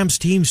good Rams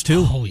teams,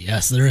 too. Oh,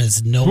 yes, there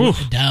is no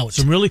doubt.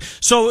 Some really.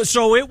 So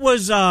it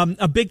was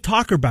a big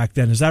talker back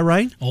then, is that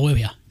right? Oh,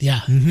 yeah.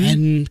 Yeah. Mm-hmm.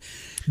 And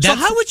so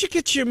how would you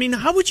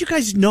how would you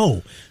guys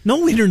know?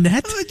 No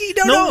internet?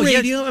 No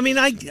radio?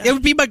 It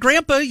would be my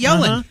grandpa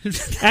yelling.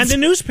 And the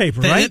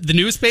newspaper, right? The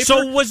newspaper.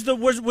 So was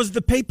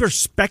the paper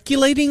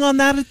speculating on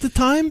that at the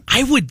time?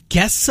 I would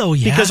guess so,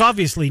 yeah. Because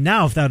obviously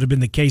now, if that had been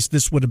the case,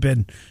 this would have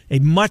been a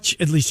much,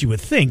 at least you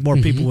would think, more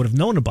people would have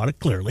known about it,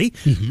 clearly.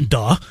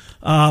 Duh.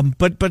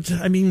 But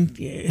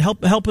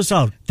help us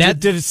out.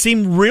 Did it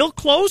seem real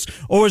close,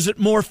 or was it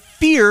more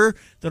fear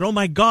that, oh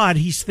my God,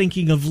 he's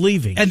thinking of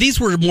leaving? And these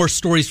were more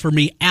stories for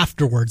me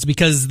afterwards,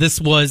 because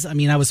this was, I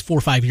was 4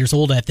 or 5 years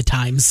old at the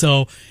time,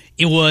 so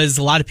it was,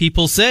 a lot of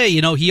people say,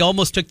 he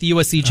almost took the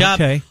USC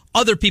job. Okay.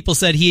 Other people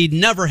said he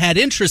never had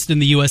interest in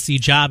the USC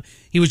job.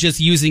 He was just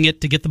using it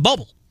to get the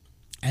bubble.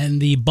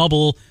 And the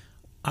bubble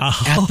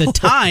at the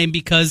time,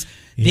 because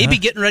they'd be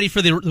getting ready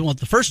for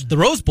the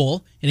Rose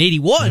Bowl in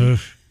 81.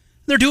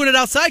 They're doing it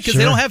outside because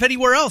they don't have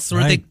anywhere else,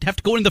 or they have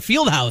to go into the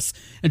field house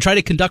and try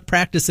to conduct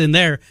practice in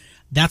there.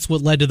 That's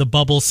what led to the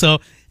bubble.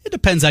 So it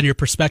depends on your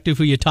perspective,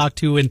 who you talk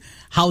to, and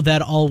how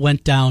that all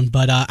went down.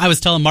 But I was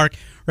telling Mark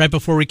right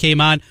before we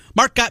came on,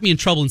 Mark got me in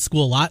trouble in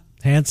school a lot.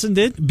 Hanson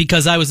did?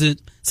 Because I was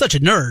such a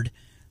nerd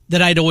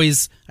that I'd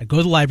go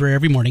to the library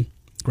every morning,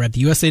 grab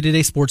the USA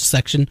Today sports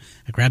section,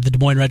 I grabbed the Des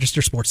Moines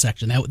Register sports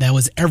section. That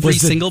was every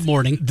single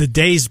morning. The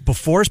days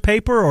before's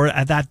paper or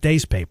at that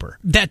day's paper?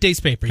 That day's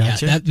paper,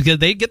 gotcha. Yeah. Because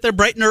they'd get there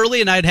bright and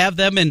early, and I'd have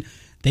them, and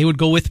they would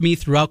go with me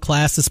throughout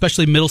class,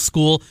 especially middle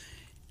school.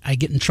 I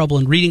get in trouble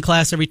in reading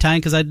class every time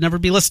because I'd never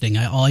be listening.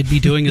 All I'd be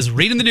doing is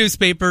reading the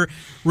newspaper,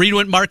 reading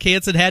what Mark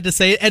Hanson had to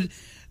say. And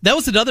that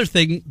was another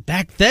thing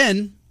back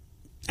then,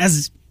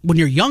 as when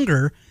you're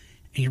younger,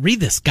 and you read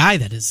this guy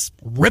that is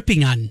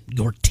ripping on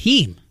your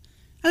team.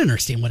 I didn't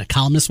understand what a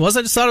columnist was.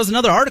 I just thought it was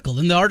another article.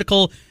 And the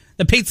article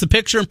that paints the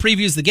picture and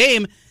previews the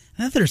game. And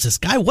then there's this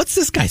guy. What's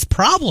this guy's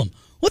problem?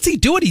 What's he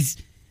doing? He's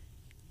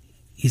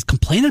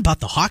complaining about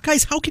the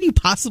Hawkeyes? How can you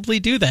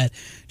possibly do that?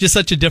 Just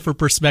such a different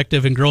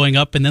perspective in growing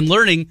up and then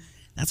learning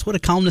that's what a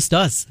columnist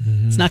does.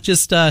 Mm-hmm. It's not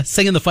just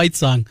singing the fight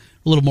song.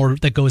 A little more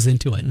that goes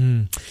into it.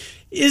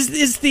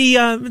 Is the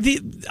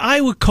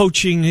Iowa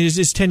coaching,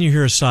 his tenure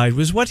here aside,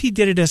 was what he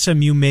did at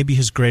SMU maybe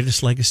his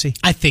greatest legacy?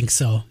 I think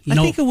so. I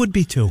think it would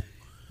be too.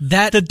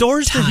 The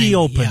doors that he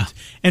opened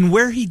and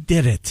where he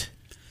did it.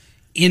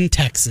 In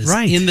Texas,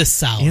 right? In the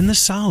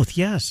South,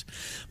 yes.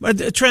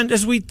 But Trent,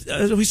 as we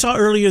saw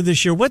earlier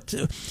this year,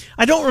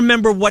 I don't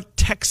remember what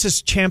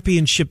Texas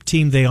championship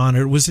team they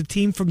honored. It was a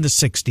team from the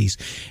 '60s,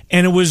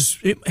 and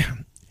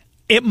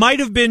it might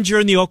have been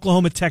during the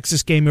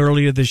Oklahoma-Texas game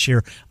earlier this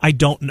year. I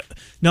don't know.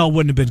 No, it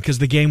wouldn't have been because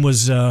the game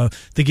was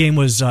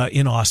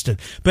in Austin.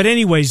 But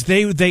anyways,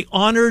 they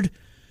honored.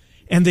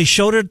 And they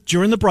showed it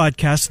during the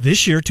broadcast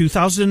this year,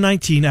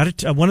 2019,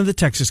 at one of the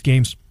Texas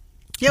games.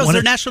 Yeah, it was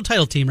their national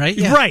title team, right?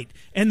 Yeah. Right.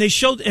 And they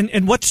showed,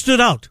 and what stood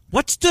out?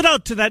 What stood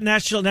out to that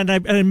national,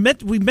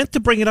 and we meant to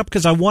bring it up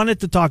because I wanted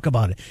to talk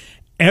about it.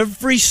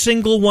 Every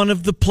single one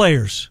of the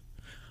players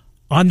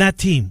on that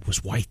team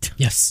was white.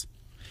 Yes.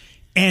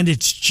 And it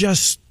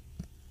just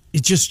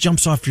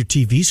jumps off your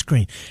TV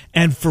screen.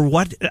 And for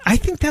what, I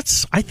think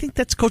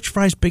that's Coach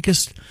Fry's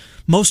biggest,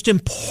 most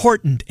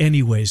important,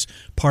 anyways,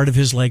 part of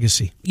his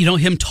legacy.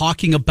 Him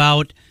talking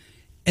about,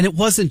 and it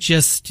wasn't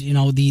just,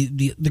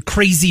 the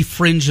crazy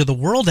fringe of the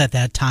world at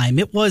that time.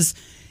 It was,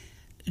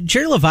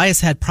 Jerry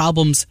Levias had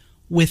problems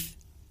with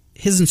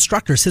his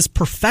instructors, his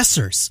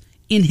professors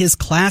in his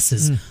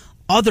classes,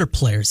 other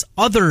players,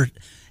 other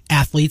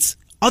athletes,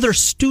 other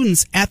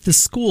students at the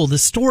school, the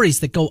stories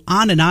that go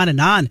on and on and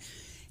on.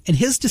 And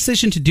his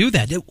decision to do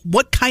that,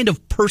 what kind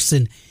of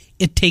person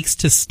it takes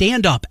to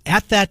stand up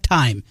at that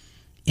time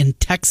in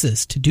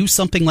Texas to do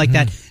something like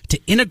that, to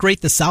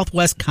integrate the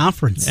Southwest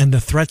Conference. And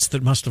the threats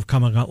that must have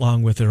come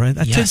along with it, right?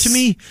 Yes. To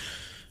me,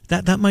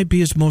 that might be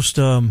his most,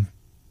 maybe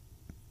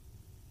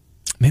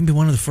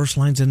one of the first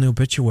lines in the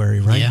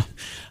obituary, right?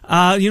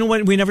 Yeah. You know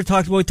what we never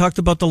talked about? We talked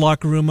about the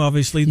locker room,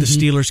 obviously, the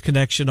Steelers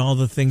connection, all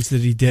the things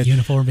that he did.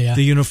 The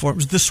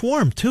uniforms, the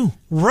swarm, too.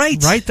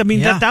 Right. I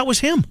mean, that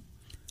was him.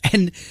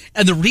 And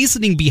the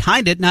reasoning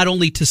behind it, not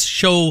only to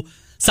show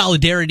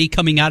solidarity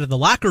coming out of the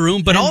locker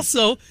room, but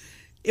also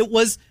it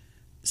was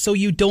so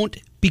you don't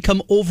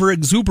become over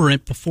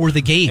exuberant before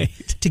the game,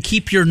 to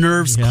keep your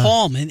nerves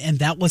calm. And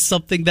that was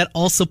something that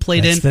also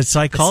played in. That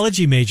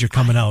psychology major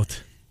coming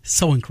out.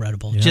 So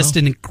incredible. Just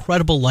an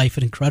incredible life,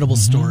 an incredible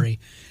story,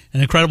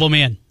 an incredible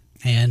man.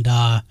 And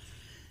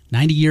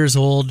 90 years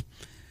old.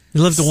 He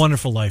lived a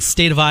wonderful life.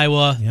 State of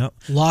Iowa,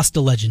 lost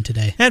a legend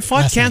today. And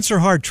fought cancer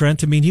hard,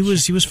 Trent. I mean, he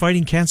was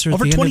fighting cancer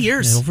over 20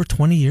 years. Over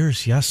 20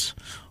 years, yes.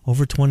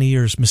 Over 20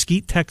 years.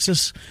 Mesquite,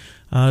 Texas,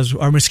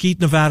 or Mesquite,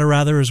 Nevada,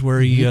 rather, is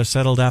where he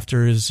settled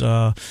after his,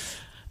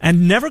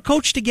 and never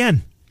coached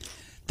again.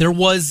 There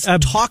was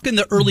talk in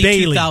the early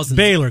 2000s.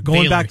 Baylor,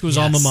 going back to his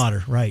alma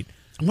mater, right.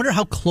 I wonder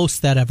how close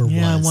that ever was.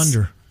 Yeah,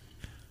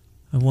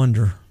 I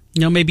wonder.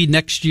 Maybe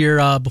next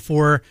year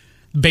before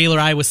Baylor,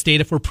 Iowa State,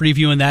 if we're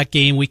previewing that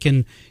game, we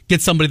can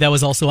get somebody that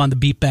was also on the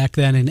beat back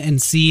then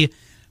and see,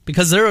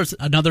 because there was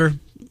another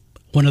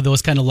one of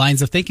those kind of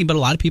lines of thinking, but a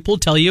lot of people will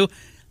tell you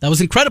that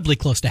was incredibly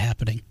close to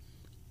happening.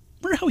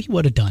 I wonder how he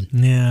would have done.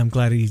 Yeah, I'm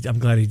glad he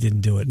didn't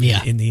do it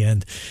in the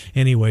end.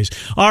 Anyways,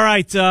 all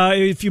right.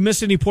 If you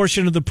missed any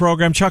portion of the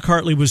program, Chuck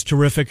Hartley was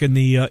terrific in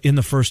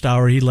the first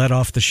hour. He led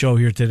off the show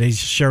here today,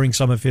 sharing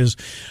some of his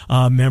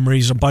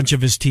memories. A bunch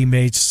of his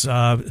teammates.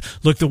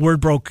 Look, the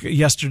word broke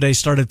yesterday,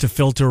 started to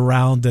filter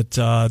around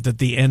that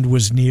the end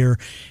was near,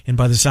 and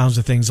by the sounds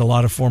of things, a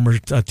lot of former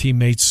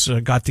teammates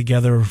got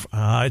together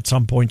at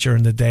some point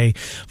during the day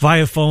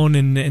via phone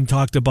and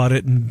talked about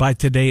it. And by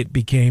today, it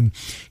became,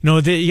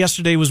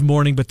 yesterday was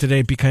morning, but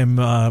today it became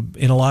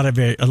in a lot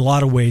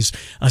of ways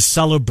a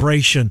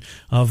celebration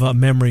of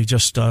memory,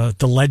 just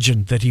the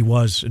legend that he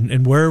was,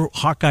 and where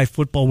Hawkeye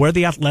football, where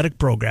the athletic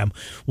program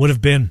would have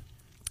been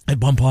Had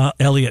Bump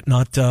Elliott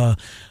not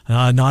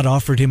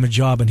offered him a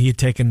job and he had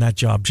taken that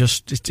job,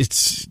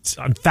 it's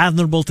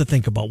unfathomable to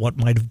think about what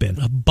might have been.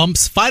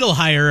 Bump's final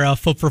hire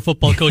for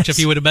football coach, if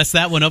he would have messed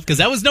that one up, because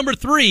that was number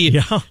 3.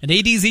 Yeah. And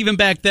ADs, even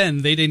back then,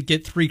 they didn't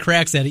get 3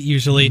 cracks at it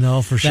usually.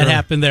 No, for sure. That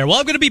happened there. Well,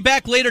 I'm going to be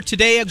back later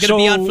today. I'm going to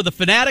be on for the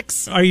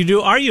Fanatics. Are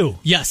you?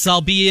 Yes,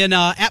 I'll be in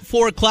at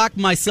 4 o'clock,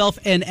 myself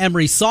and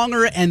Emery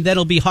Songer, and then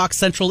it'll be Hawk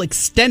Central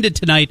Extended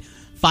tonight,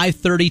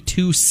 5:30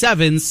 to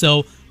 7,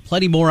 so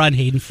plenty more on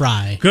Hayden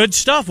Fry. Good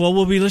stuff. Well,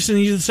 we'll be listening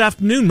to you this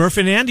afternoon. Murph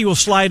and Andy will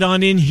slide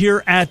on in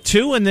here at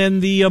 2, and then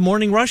the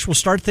Morning Rush will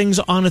start things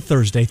on a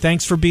Thursday.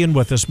 Thanks for being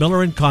with us.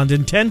 Miller and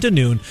Condon, 10 to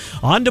noon,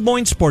 on Des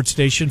Moines Sports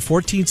Station,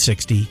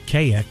 1460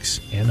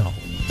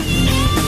 KXNO.